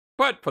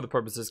 but for the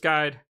purpose of this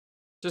guide,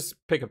 just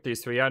pick up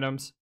these 3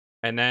 items,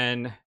 and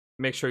then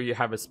make sure you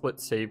have a split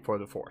save for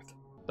the 4th.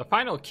 The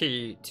final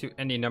key to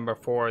ending number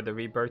 4, the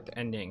rebirth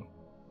ending,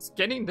 is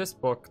getting this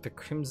book, The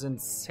Crimson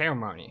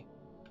Ceremony.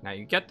 Now,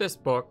 you get this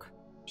book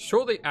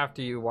shortly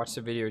after you watch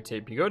the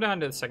videotape. You go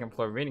down to the 2nd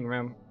floor reading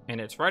room, and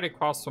it's right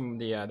across from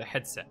the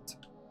headset.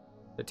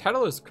 The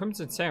title is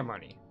Crimson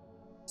Ceremony.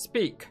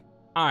 Speak,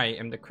 I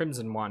am the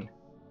Crimson One.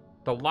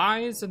 The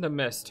lies in the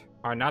mist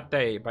are not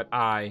they, but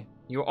I.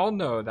 You all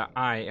know that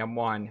I am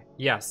one.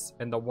 Yes,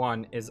 and the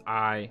one is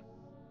I.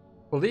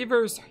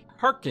 Believers,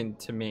 hearken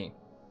to me.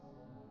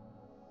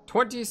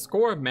 20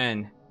 score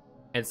men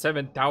and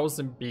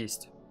 7,000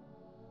 beasts.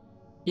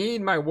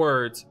 Heed my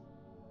words,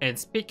 and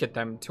speak at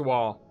them to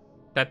all,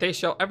 that they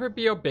shall ever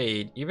be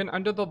obeyed, even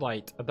under the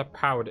light of the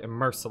proud and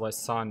merciless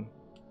sun.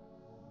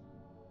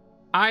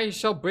 I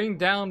shall bring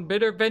down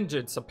bitter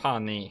vengeance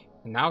upon thee,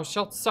 and thou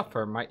shalt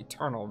suffer my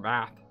eternal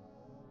wrath.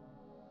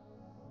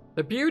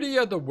 The beauty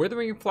of the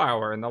withering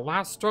flower and the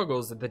last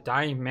struggles of the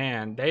dying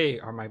man, they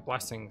are my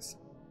blessings.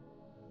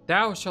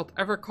 Thou shalt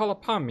ever call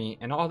upon me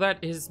and all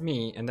that is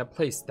me in the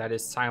place that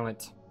is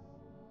silent.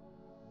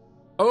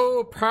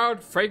 O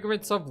proud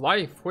fragrance of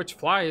life which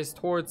flies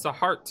towards the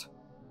heart,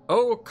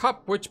 O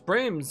cup which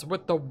brims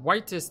with the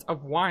whitest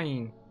of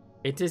wine,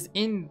 it is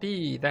in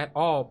thee that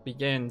all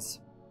begins.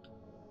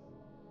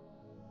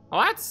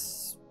 Well,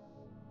 that's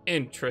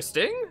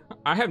interesting.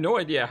 I have no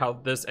idea how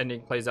this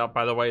ending plays out,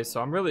 by the way, so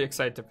I'm really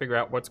excited to figure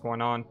out what's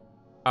going on.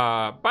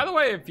 By the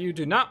way, if you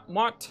do not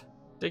want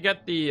to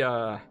get the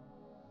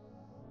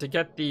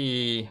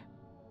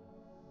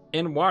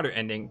in water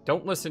ending,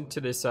 don't listen to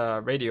this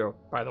radio,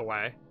 by the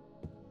way.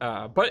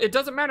 But it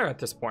doesn't matter at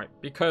this point,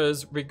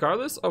 because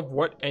regardless of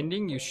what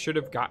ending you should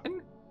have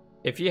gotten,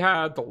 if you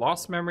had the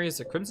Lost Memories,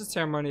 the Crimson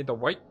Ceremony, the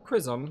White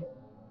Chrism,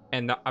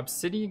 and the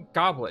Obsidian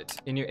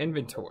Goblet in your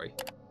inventory,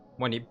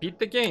 when you beat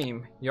the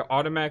game, you'll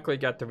automatically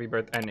get the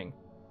rebirth ending,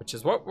 which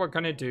is what we're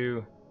going to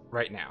do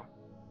right now.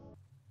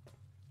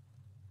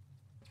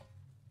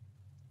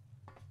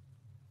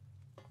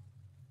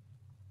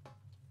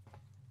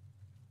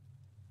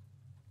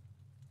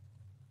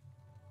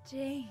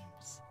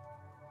 James.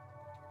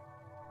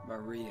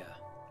 Maria,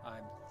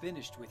 I'm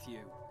finished with you.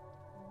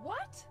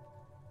 What?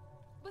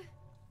 But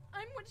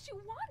I'm what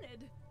you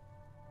wanted.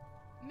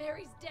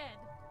 Mary's dead.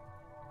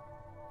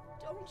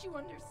 Don't you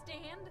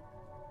understand?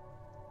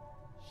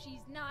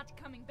 She's not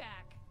coming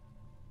back.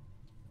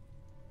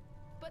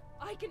 But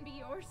I can be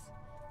yours.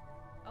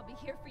 I'll be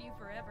here for you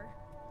forever.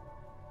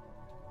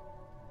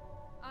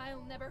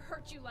 I'll never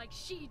hurt you like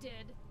she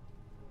did.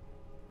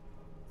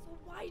 So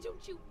why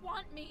don't you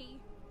want me?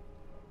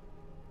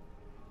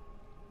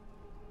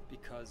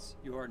 Because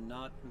you're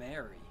not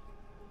Mary.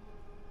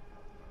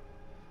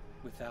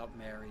 Without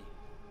Mary,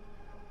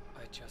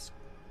 I just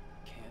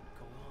can't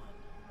go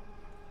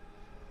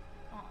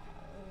on.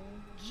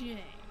 Oh, James.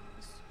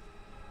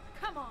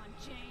 Come on,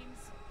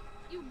 James.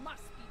 You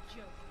must be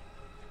joking.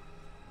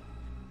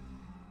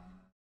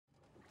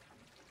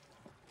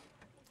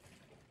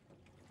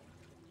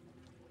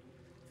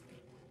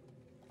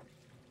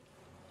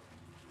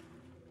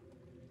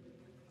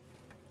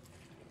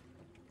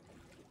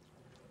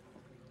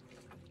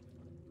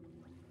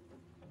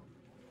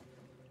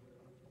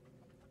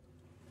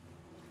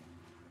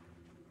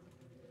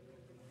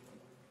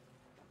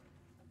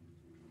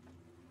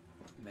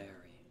 Mary,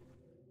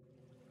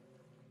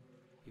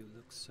 you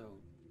look so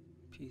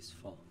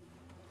peaceful.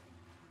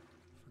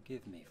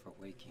 Forgive me for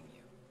waking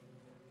you.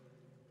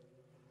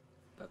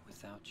 But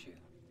without you,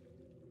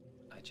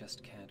 I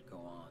just can't go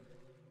on.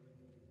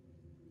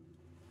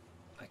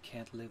 I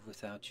can't live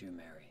without you,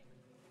 Mary.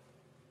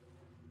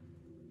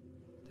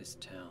 This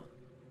town,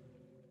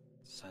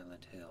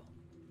 Silent Hill,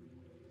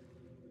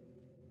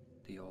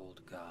 the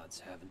old gods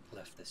haven't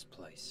left this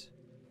place.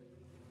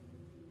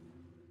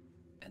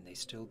 And they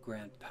still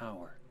grant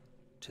power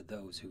to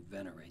those who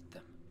venerate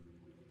them.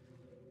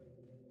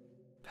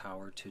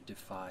 Power to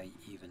defy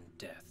even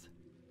death.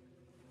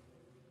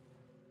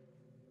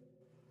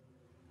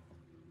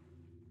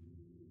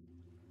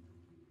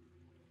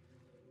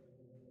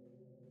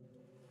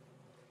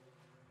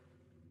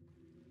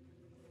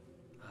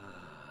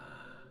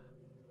 Ah,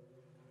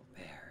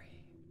 Mary.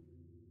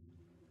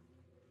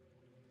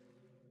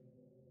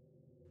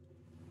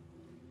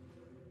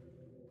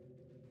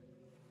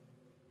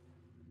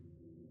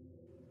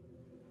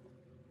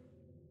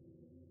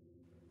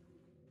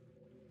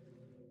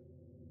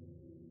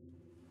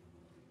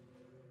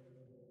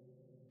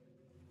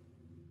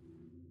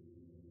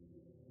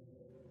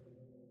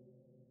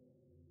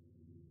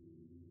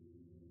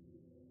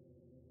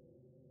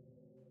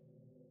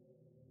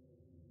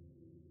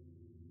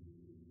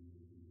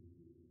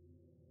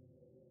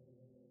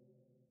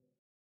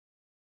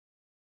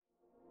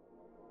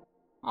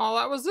 Oh,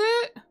 that was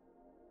it?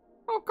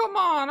 Oh, come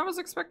on. I was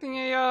expecting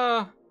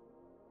a,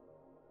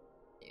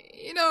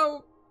 you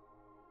know,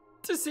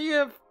 to see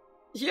if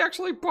he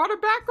actually brought her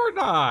back or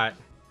not.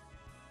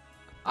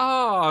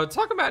 Oh,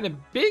 talk about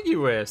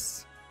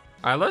ambiguous.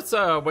 Alright, let's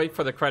wait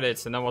for the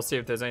credits and then we'll see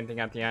if there's anything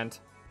at the end.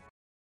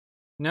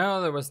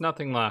 No, there was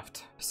nothing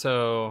left.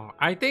 So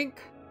I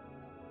think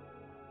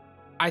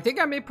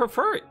I may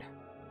prefer it.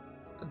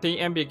 The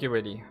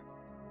ambiguity.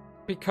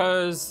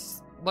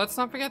 Because let's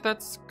not forget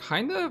that's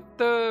kind of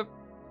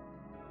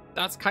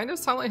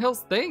Silent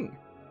Hill's thing.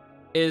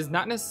 Is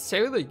not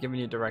necessarily giving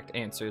you direct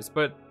answers,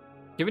 but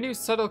giving you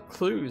subtle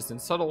clues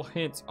and subtle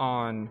hints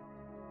on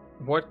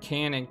what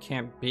can and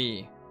can't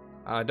be.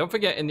 Don't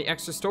forget, in the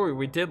extra story,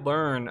 we did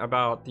learn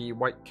about the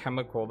white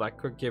chemical that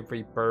could give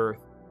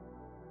rebirth.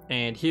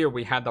 And here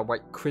we had the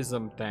white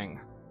chrism thing.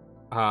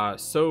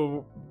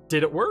 So,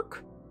 did it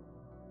work?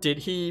 Did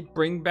he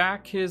bring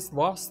back his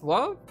lost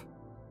love?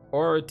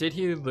 Or did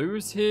he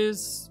lose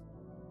his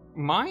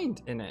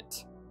mind in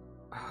it?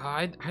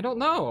 I don't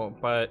know,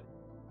 but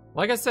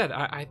like I said,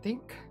 I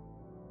think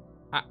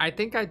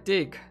I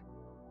dig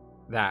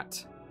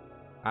that.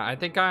 I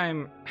think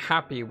I'm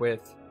happy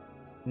with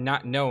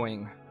not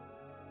knowing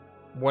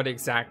what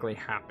exactly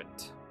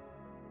happened.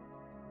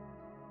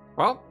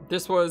 Well,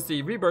 this was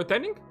the rebirth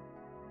ending.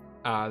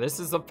 This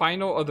is the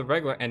final of the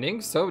regular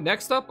endings. So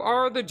next up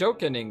are the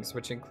joke endings,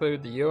 which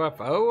include the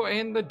UFO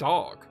and the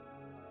dog.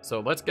 So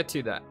let's get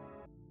to that.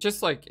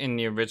 Just like in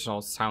the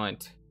original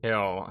Silent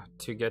Hill,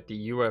 to get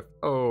the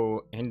UFO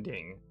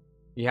ending,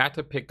 you have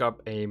to pick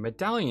up a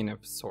medallion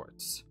of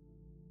sorts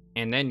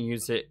and then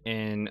use it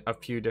in a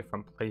few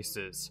different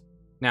places.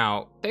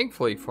 Now,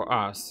 thankfully for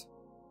us,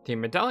 the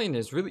medallion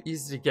is really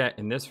easy to get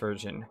in this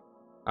version,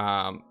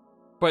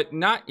 but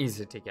not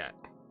easy to get.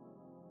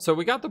 So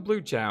we got the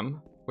blue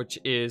gem, which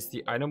is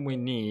the item we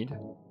need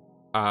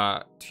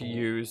to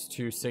use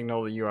to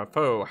signal the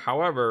UFO.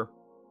 However,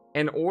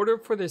 in order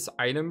for this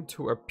item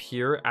to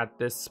appear at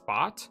this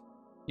spot,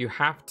 you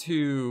have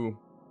to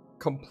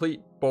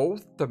complete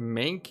both the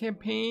main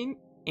campaign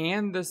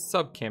and the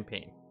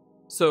sub-campaign.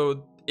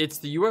 So it's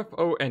the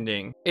UFO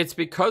ending. It's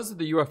because of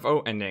the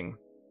UFO ending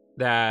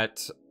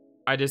that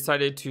I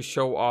decided to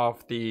show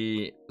off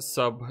the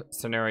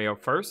sub-scenario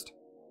first,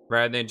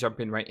 rather than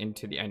jumping right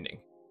into the ending.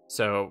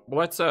 So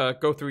let's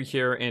go through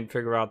here and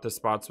figure out the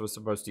spots we're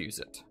supposed to use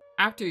it.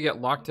 After you get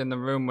locked in the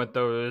room with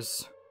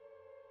those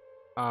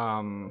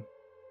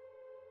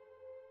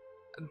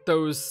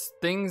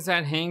things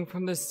that hang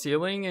from the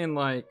ceiling and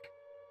like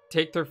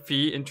take their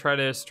feet and try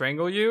to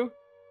strangle you,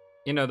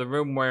 you know, the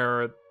room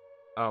where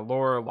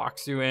Laura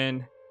locks you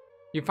in,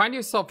 you find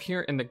yourself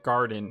here in the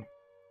garden,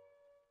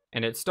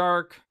 and it's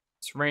dark,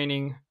 it's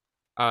raining.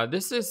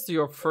 This is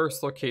your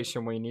first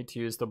location where you need to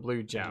use the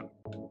blue gem.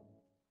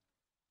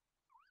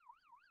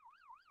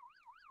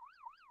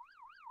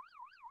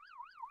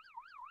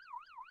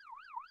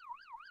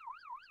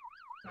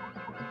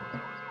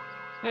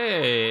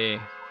 Hey,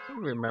 I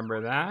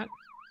remember that.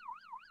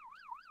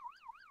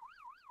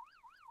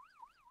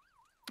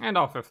 And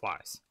off it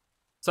flies.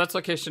 So that's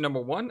location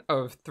number 1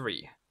 of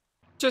 3.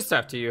 Just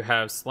after you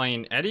have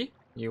slain Eddie,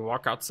 you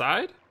walk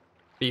outside.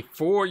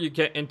 Before you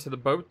get into the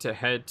boat to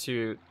head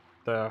to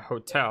the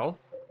hotel,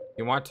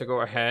 you want to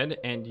go ahead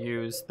and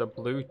use the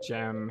blue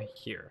gem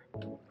here.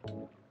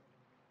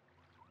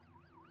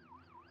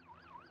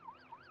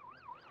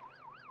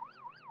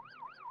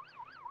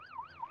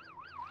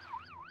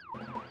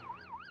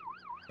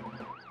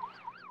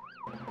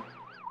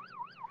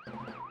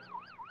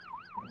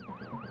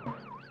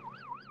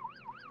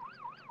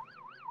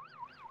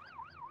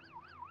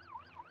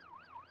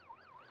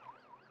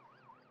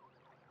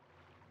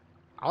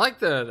 I like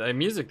the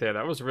music there.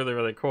 That was really,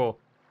 really cool.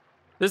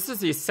 This is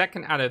the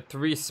second out of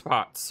 3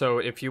 spots. So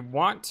if you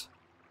want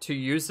to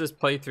use this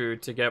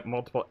playthrough to get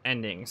multiple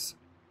endings,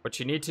 what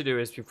you need to do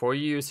is before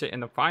you use it in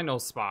the final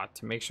spot,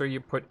 to make sure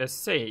you put a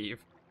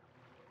save.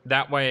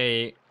 That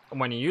way,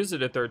 when you use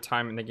it a 3rd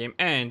time and the game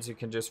ends, you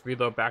can just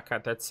reload back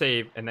at that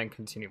save and then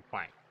continue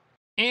playing.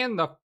 And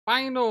the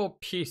final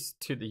piece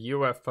to the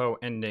UFO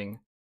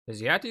ending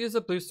is you have to use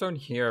the bluestone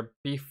here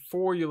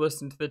before you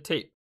listen to the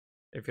tape.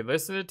 If you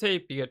listen to the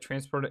tape, you get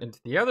transported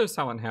into the other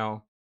Silent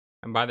Hill,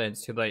 and by then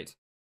it's too late.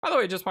 By the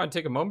way, I just want to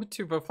take a moment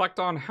to reflect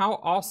on how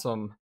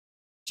awesome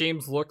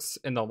James looks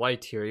in the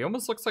light here. He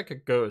almost looks like a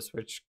ghost,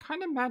 which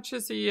kind of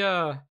matches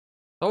the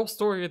whole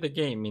story of the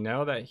game, you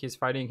know, that he's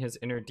fighting his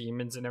inner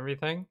demons and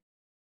everything.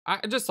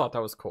 I just thought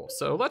that was cool.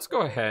 So let's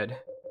go ahead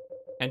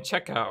and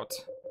check out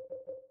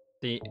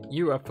the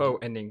UFO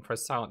ending for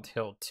Silent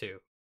Hill 2.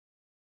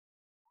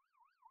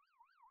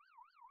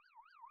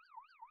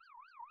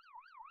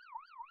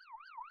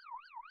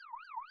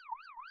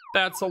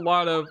 That's a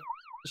lot of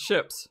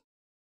ships.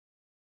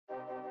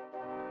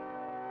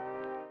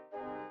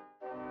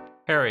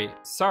 Harry,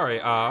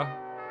 sorry,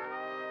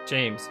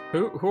 James,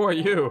 who are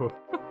you?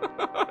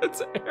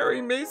 It's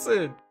Harry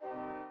Mason.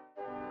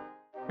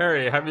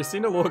 Harry, have you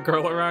seen a little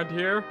girl around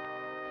here?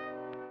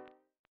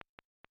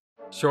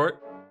 Short,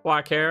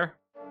 black hair.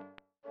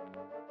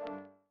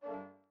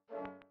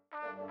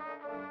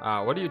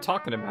 What are you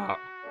talking about?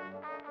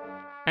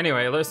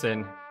 Anyway,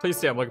 listen, please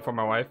say I'm looking for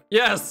my wife.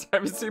 Yes,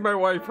 have you seen my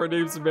wife? Her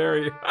name's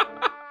Mary.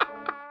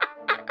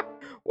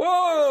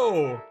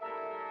 Whoa!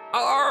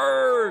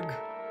 Arg!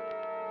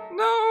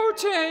 No,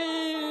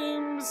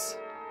 James!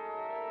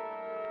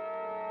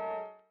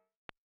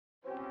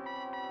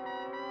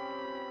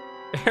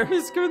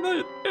 Harry's giving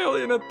the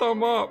alien a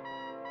thumb up.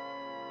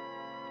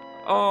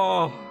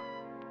 Oh.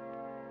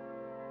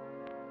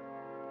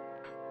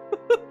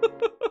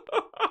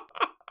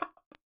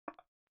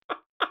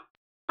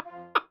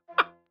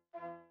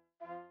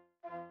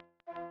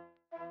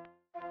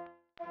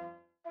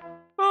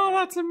 Oh,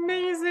 that's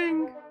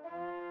amazing.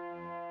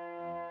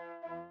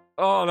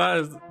 Oh,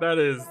 that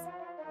is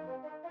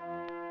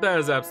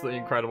absolutely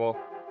incredible.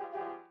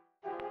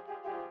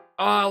 Oh,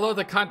 I love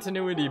the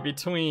continuity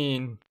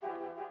between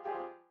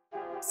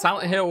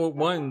Silent Hill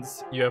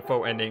 1's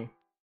UFO ending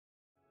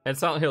and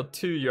Silent Hill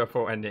 2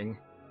 UFO ending.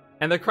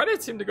 And the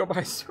credits seem to go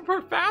by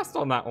super fast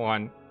on that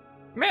one.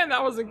 Man,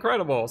 that was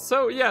incredible.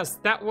 So yes,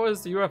 that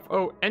was the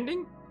UFO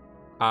ending.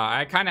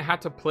 I kind of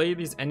had to play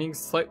these endings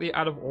slightly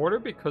out of order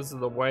because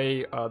of the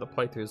way the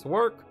playthroughs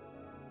work.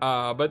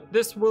 But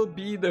this will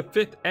be the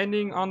 5th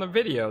ending on the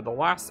video, the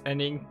last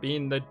ending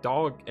being the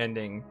dog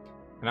ending.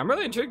 And I'm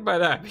really intrigued by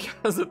that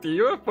because if the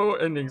UFO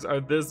endings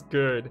are this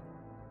good,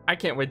 I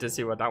can't wait to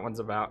see what that one's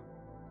about,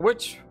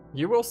 which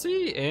you will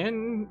see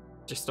in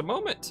just a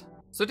moment.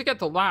 So to get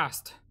the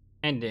last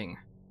ending,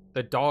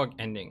 the dog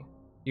ending,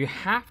 you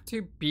have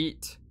to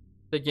beat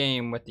the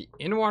game with the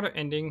in-water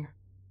ending,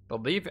 the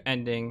leave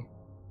ending,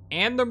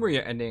 and the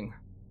Maria ending,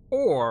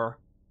 or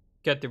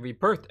get the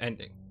rebirth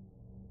ending.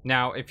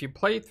 Now, if you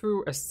play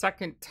through a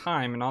second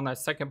time, and on that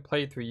second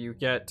playthrough you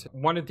get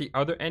one of the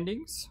other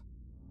endings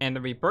and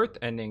the rebirth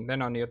ending,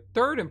 then on your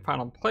third and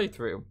final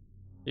playthrough,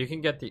 you can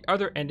get the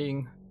other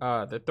ending,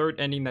 the third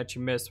ending that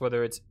you missed,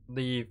 whether it's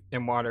leave,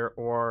 in water,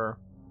 or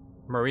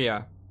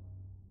Maria.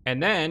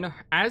 And then,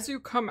 as you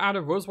come out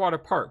of Rosewater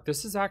Park,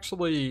 this is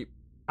actually,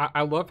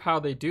 I love how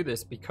they do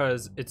this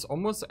because it's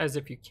almost as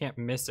if you can't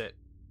miss it.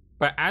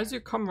 But as you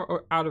come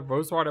out of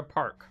Rosewater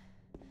Park,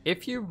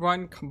 if you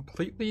run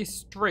completely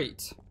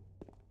straight,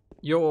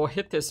 you'll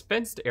hit this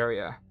fenced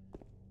area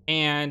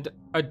and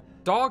a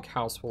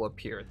doghouse will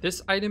appear.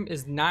 This item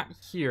is not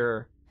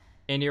here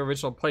in the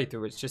original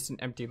playthrough, it's just an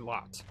empty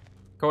lot.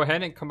 Go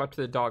ahead and come up to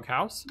the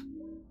doghouse,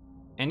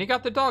 and you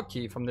got the dog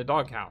key from the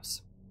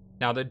doghouse.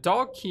 Now the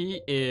dog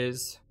key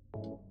is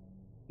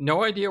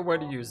no idea where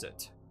to use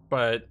it,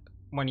 but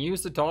when you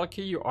use the dog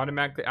key, you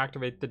automatically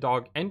activate the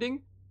dog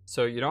ending.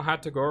 So you don't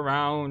have to go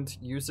around,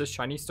 use the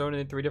shiny stone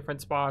in 3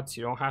 different spots.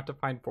 You don't have to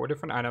find 4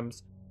 different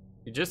items.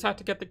 You just have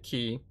to get the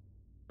key.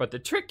 But the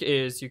trick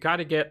is you got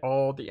to get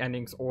all the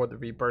endings or the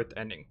rebirth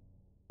ending,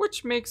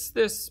 which makes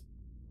this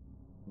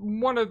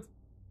one of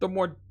the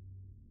more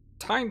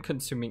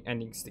time-consuming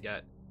endings to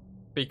get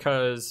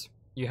because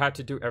you had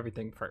to do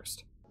everything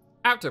first.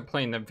 After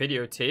playing the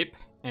videotape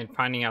and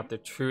finding out the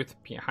truth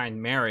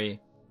behind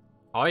Mary,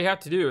 all you have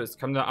to do is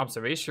come to the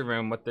observation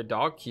room with the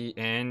dog key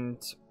and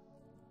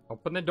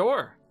open the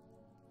door.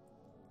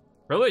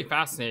 Really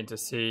fascinating to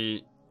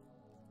see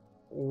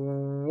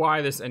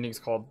why this ending's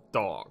called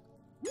dog.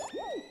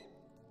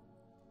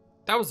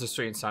 That was a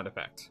strange sound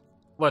effect.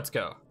 Let's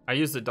go. I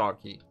used the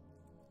dog key.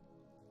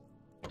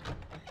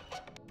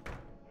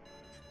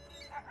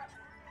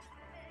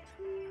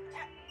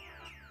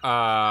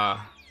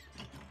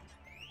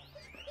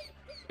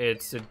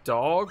 It's a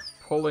dog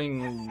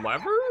pulling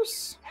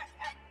levers?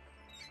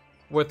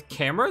 With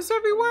cameras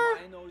everywhere?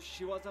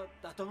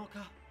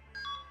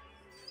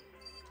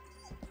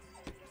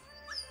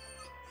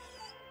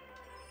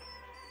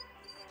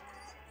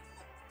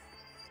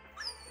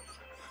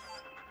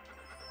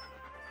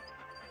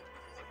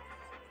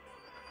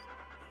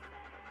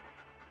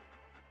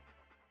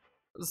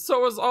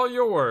 So is all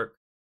your work.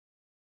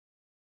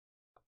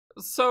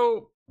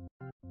 So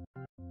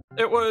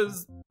it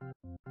was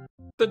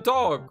the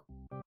dog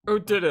who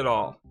did it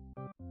all.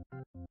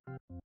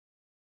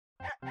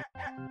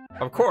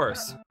 Of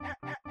course.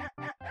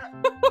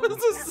 What is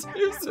this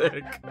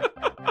music?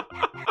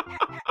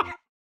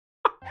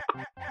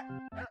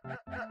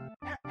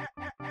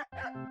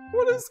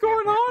 What is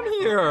going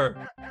on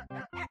here?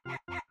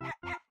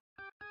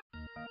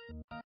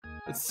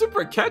 It's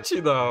super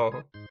catchy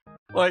though.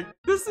 Like,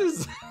 this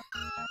is,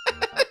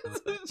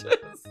 this is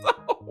just so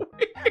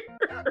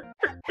weird.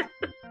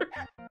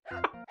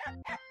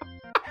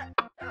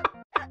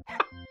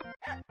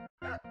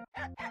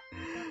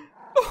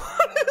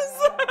 What is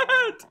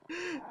that?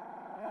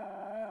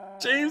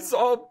 James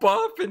all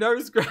buff and now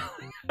he's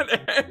growling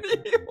at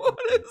Annie. What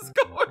is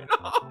going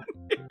on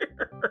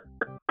here?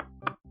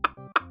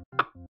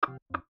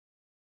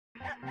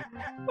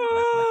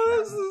 Oh,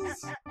 this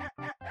is...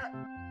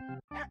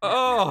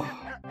 Oh.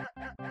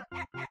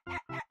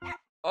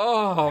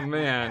 Oh,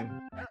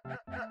 man.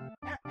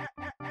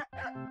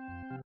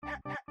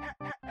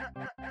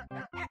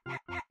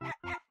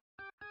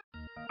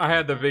 I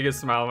had the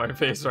biggest smile on my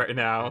face right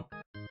now.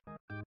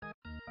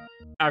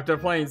 After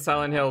playing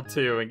Silent Hill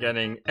 2 and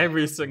getting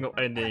every single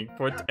ending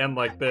for it to end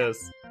like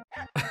this.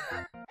 And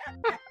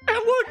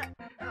look!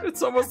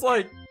 It's almost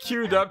like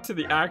queued up to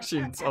the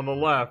actions on the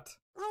left.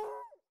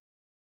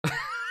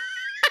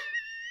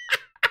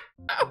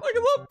 Like a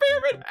little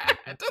pyramid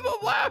head to the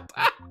left.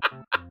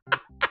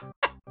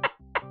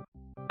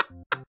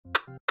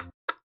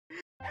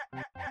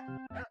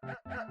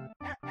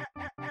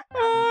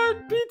 Oh,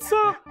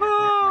 pizza.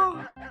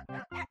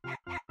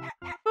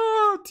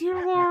 Oh,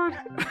 dear Lord.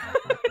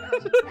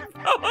 It just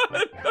fell out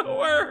of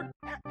nowhere.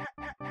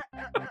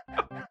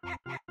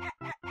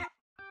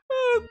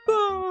 What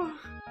the?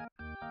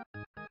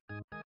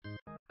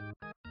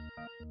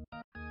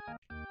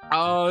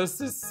 Oh, this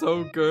is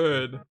so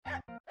good.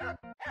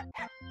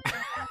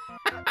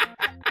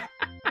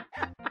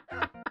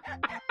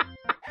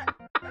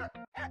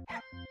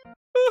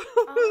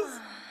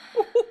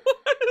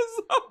 What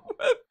is up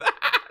with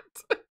that?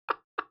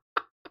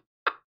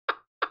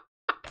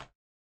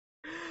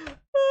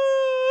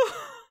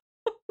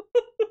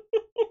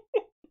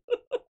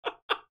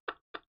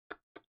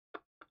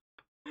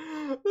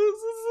 This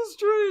is the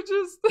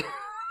strangest.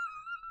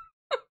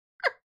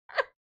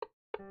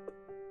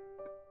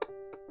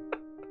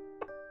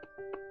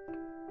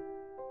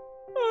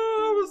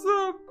 Oh, what's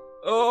up?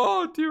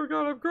 Oh, dear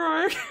God, I'm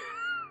crying.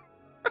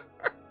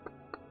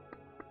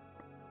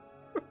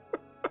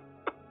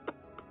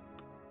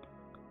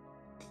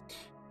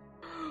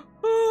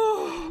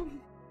 Oh,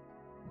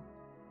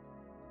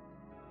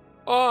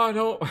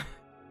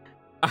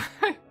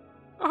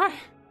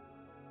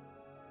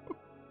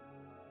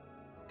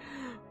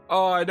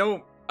 I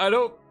don't. I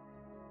don't.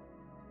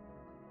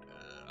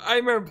 I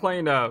remember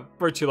playing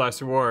Virtue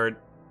Last Reward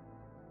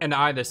and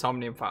the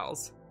Somnium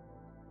Files,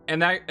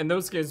 and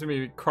those games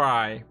made me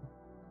cry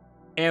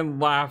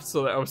and laugh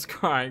so that I was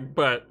crying,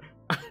 but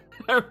I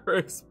never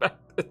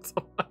expected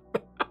something like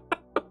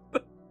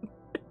that.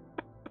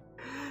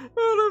 And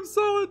I'm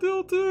Silent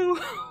Hill too.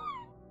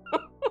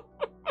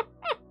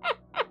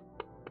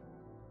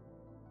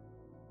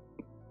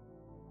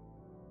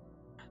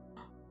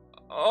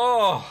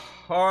 Oh,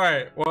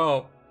 alright,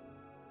 well,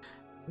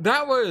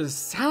 that was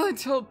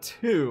Silent Hill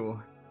 2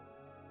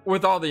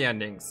 with all the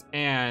endings,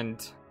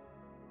 and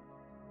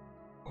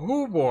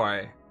oh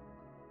boy,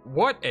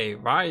 what a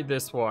ride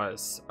this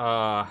was.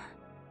 I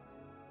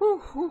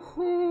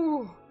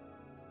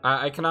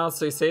can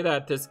honestly say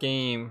that this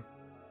game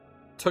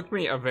took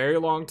me a very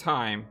long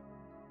time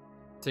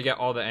to get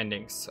all the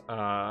endings.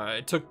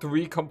 It took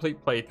 3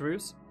 complete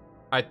playthroughs.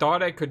 I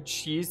thought I could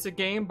cheese the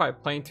game by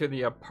playing through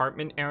the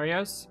apartment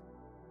areas,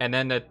 and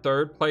then the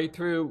 3rd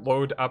playthrough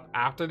load up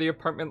after the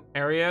apartment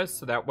areas,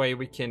 so that way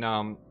we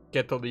can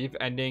get the leave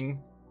ending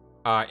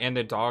and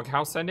the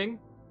doghouse ending.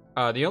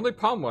 The only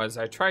problem was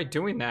I tried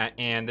doing that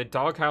and the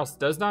doghouse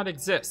does not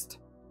exist.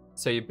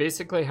 So you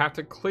basically have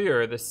to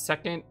clear the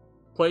 2nd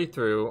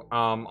playthrough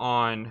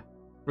on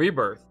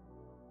Rebirth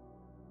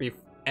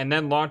and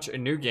then launch a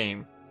new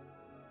game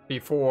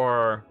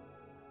before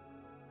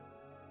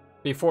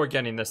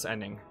getting this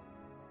ending.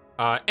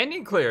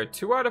 Ending clear,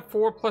 2 out of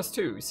 4 plus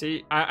 2.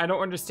 See, I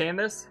don't understand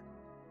this.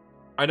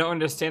 I don't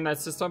understand that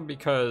system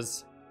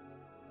because,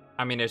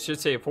 I mean, it should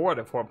say 4 out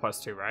of 4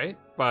 plus 2, right?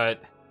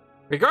 But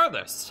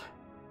regardless,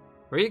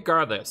 we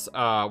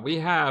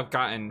have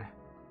gotten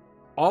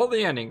all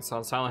the endings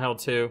on Silent Hill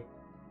 2,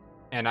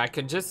 and I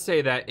can just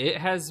say that it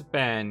has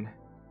been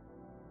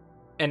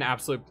an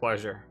absolute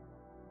pleasure.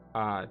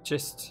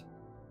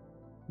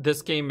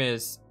 This game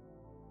is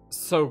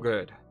so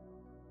good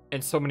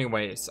in so many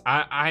ways.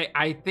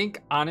 I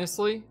think,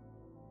 honestly,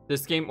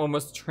 this game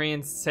almost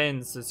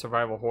transcends the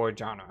survival horror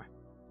genre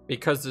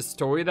because the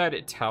story that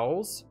it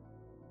tells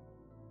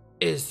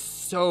is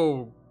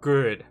so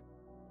good.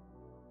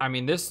 I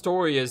mean, this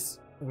story is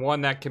one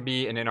that can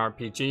be in an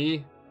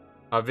RPG,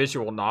 a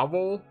visual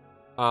novel.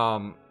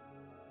 I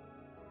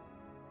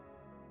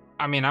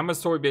mean, I'm a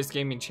story-based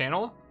gaming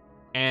channel,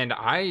 and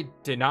I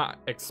did not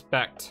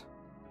expect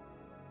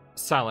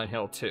Silent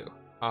Hill 2.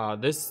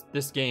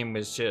 This game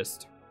was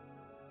just...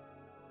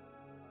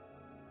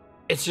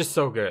 It's just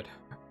so good.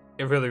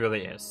 It really,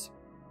 really is.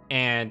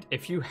 And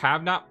if you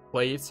have not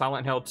played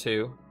Silent Hill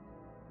 2,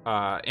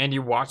 and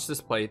you watch this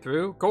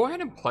playthrough, go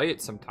ahead and play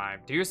it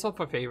sometime. Do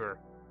yourself a favor.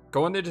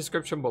 Go in the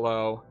description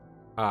below.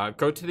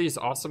 Go to these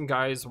awesome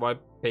guys'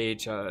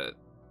 webpage,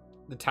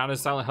 The Town of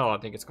Silent Hill, I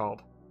think it's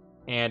called.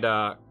 And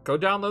go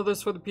download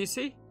this for the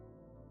PC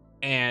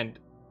and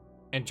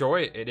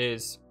enjoy it. It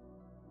is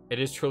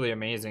truly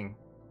amazing.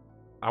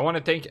 I want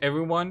to thank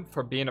everyone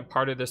for being a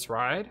part of this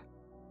ride.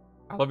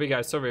 I love you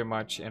guys so very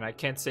much, and I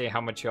can't say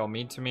how much y'all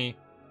mean to me.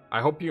 I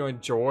hope you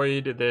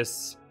enjoyed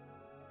this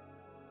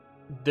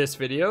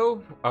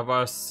video of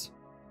us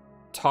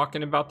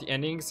talking about the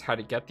endings, how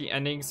to get the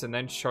endings, and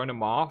then showing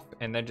them off,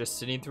 and then just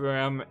sitting through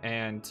them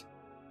and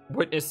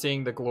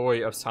witnessing the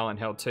glory of Silent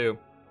Hill 2.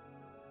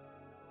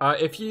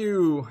 If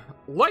you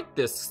like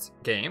this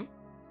game,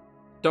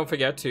 don't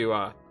forget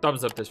to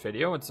thumbs up this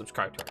video and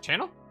subscribe to our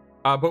channel.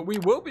 But we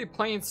will be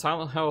playing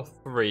Silent Hill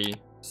 3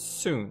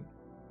 soon.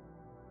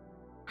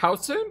 How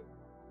soon?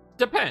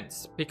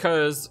 Depends,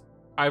 because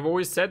I've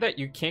always said that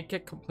you can't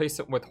get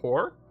complacent with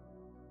horror.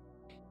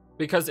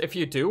 Because if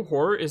you do,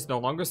 horror is no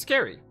longer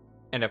scary.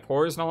 And if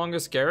horror is no longer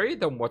scary,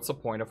 then what's the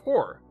point of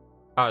horror?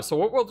 So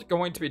what we're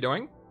going to be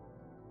doing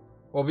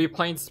we'll be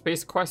playing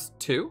Space Quest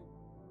 2,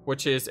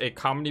 which is a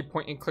comedy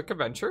point-and-click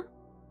adventure.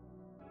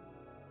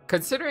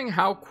 Considering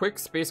how quick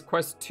Space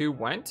Quest 2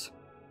 went,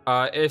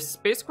 if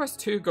Space Quest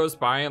 2 goes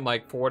by in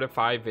like 4 to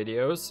 5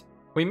 videos,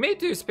 we may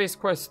do Space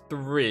Quest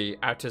 3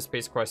 after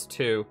Space Quest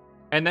 2,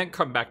 and then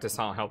come back to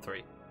Silent Hill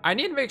 3. I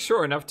need to make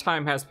sure enough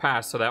time has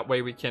passed so that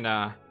way we can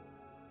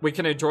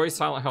enjoy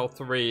Silent Hill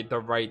 3 the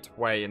right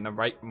way, in the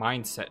right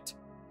mindset.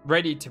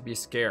 Ready to be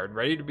scared,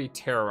 ready to be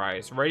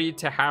terrorized, ready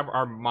to have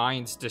our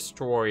minds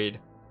destroyed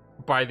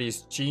by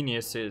these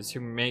geniuses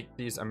who make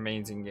these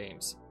amazing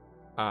games.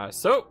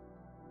 So,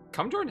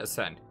 come join us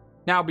then.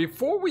 Now,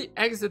 before we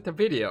exit the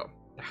video,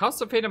 the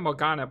House of Fata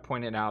Morgana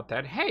pointed out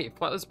that, hey,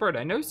 FlightlessBird,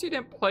 I noticed you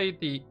didn't play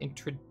the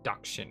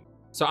introduction.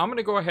 So I'm going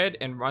to go ahead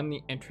and run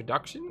the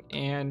introduction,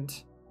 and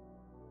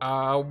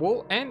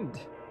we'll end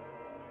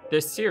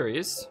this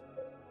series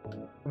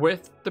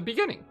with the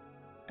beginning.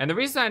 And the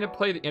reason I didn't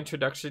play the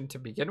introduction to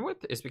begin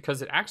with is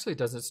because it actually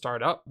doesn't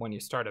start up when you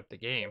start up the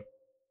game.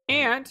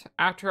 And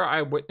after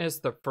I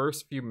witnessed the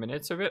first few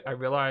minutes of it, I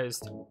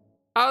realized,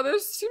 there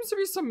seems to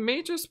be some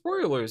major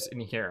spoilers in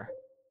here.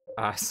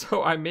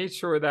 So I made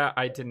sure that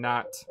I did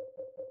not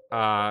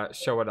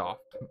show it off.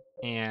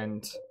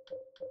 And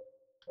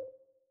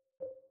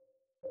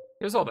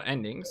here's all the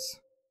endings.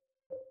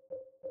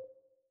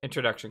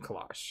 Introduction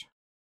collage.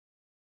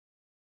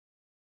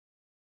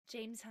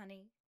 James,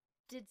 honey,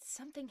 did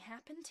something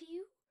happen to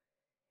you?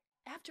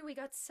 After we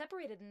got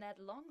separated in that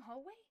long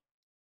hallway?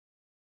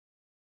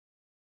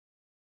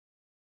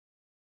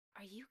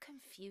 Are you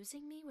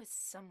confusing me with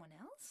someone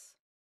else?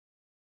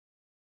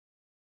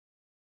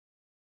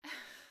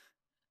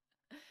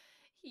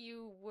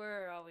 You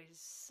were always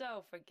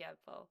so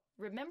forgetful.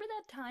 Remember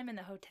that time in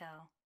the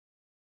hotel?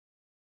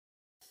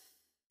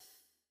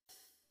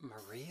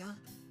 Maria?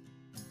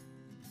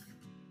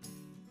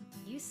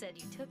 You said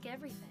you took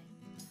everything,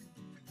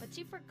 but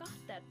you forgot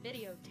that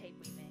videotape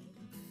we made.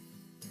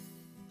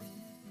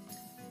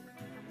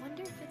 I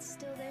wonder if it's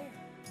still there.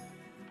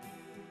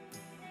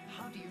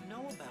 How do you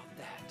know about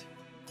that?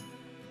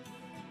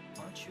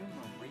 Aren't you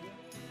Maria?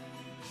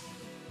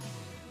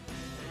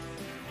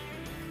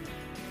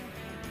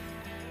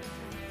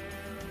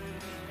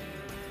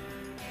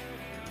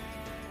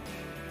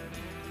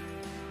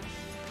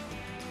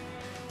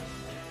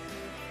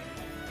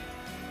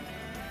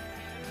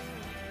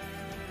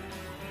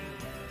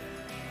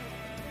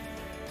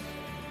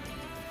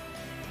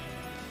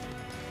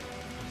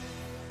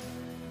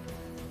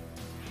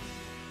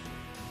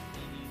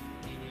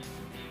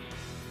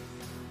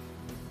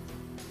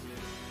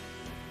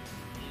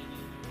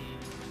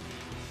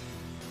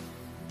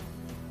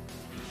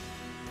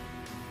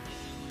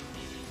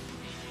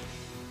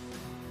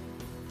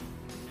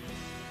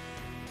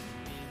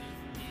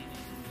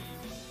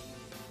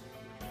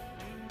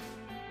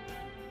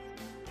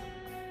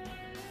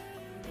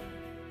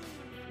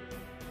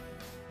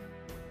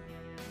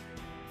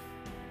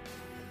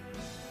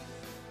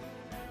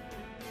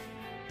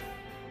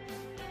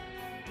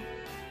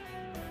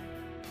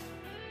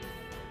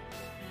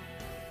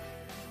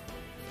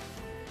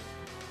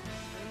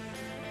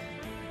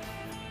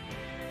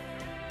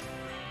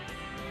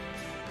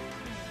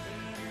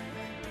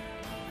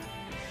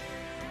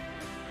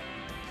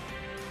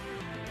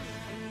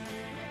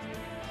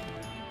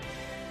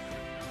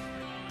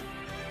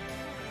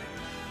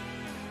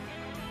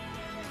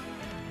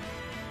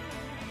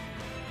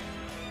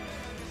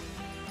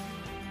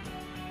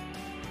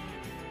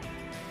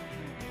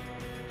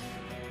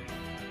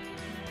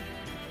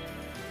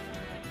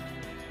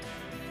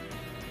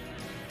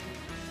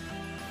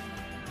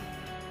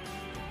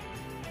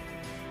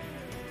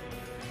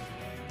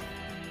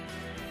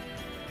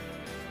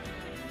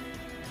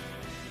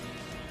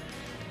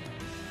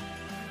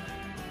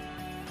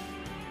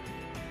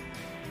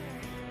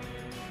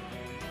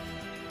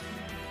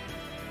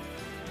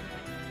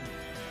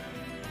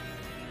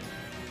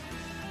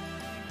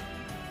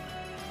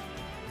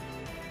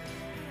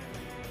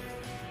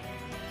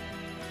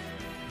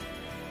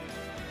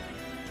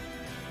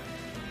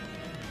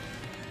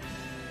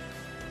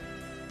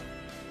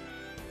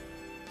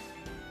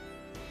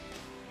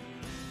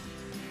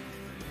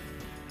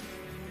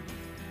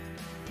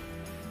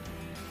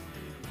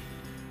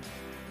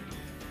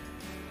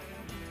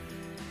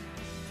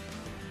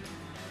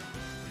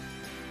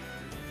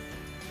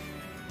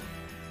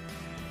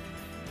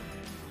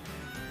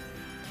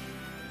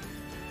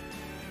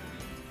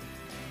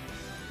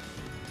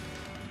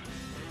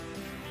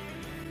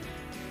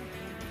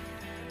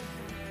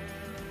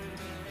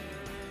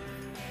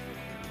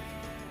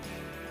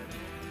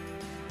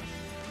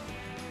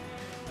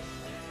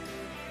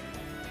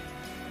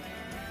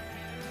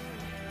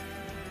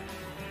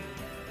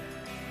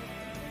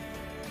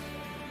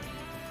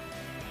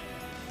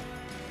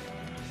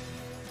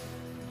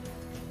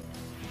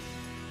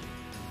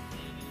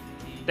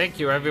 Thank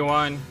you,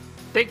 everyone.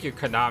 Thank you,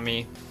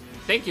 Konami.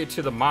 Thank you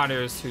to the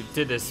modders who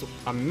did this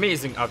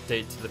amazing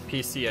update to the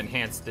PC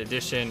Enhanced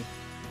Edition.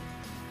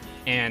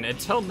 And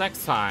until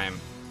next time,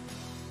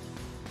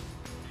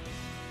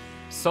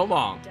 so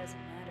long. It doesn't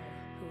matter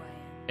who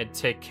I am. and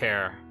take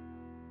care.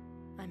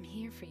 I'm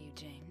here for you,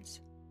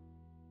 James.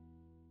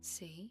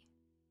 See?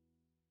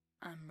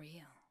 I'm real.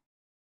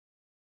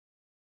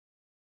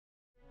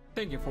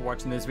 Thank you for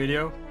watching this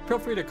video. Feel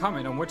free to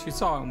comment on what you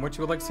saw and what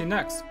you would like to see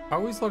next. I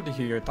always love to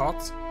hear your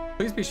thoughts.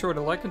 Please be sure to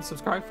like and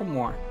subscribe for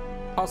more.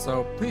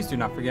 Also, please do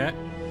not forget,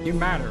 you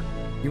matter,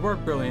 you are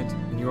brilliant,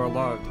 and you are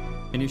loved.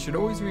 And you should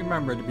always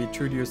remember to be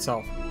true to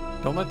yourself.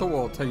 Don't let the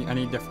world tell you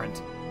any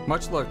different.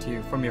 Much love to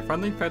you from your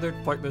friendly feathered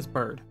flightless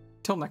bird.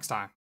 Till next time.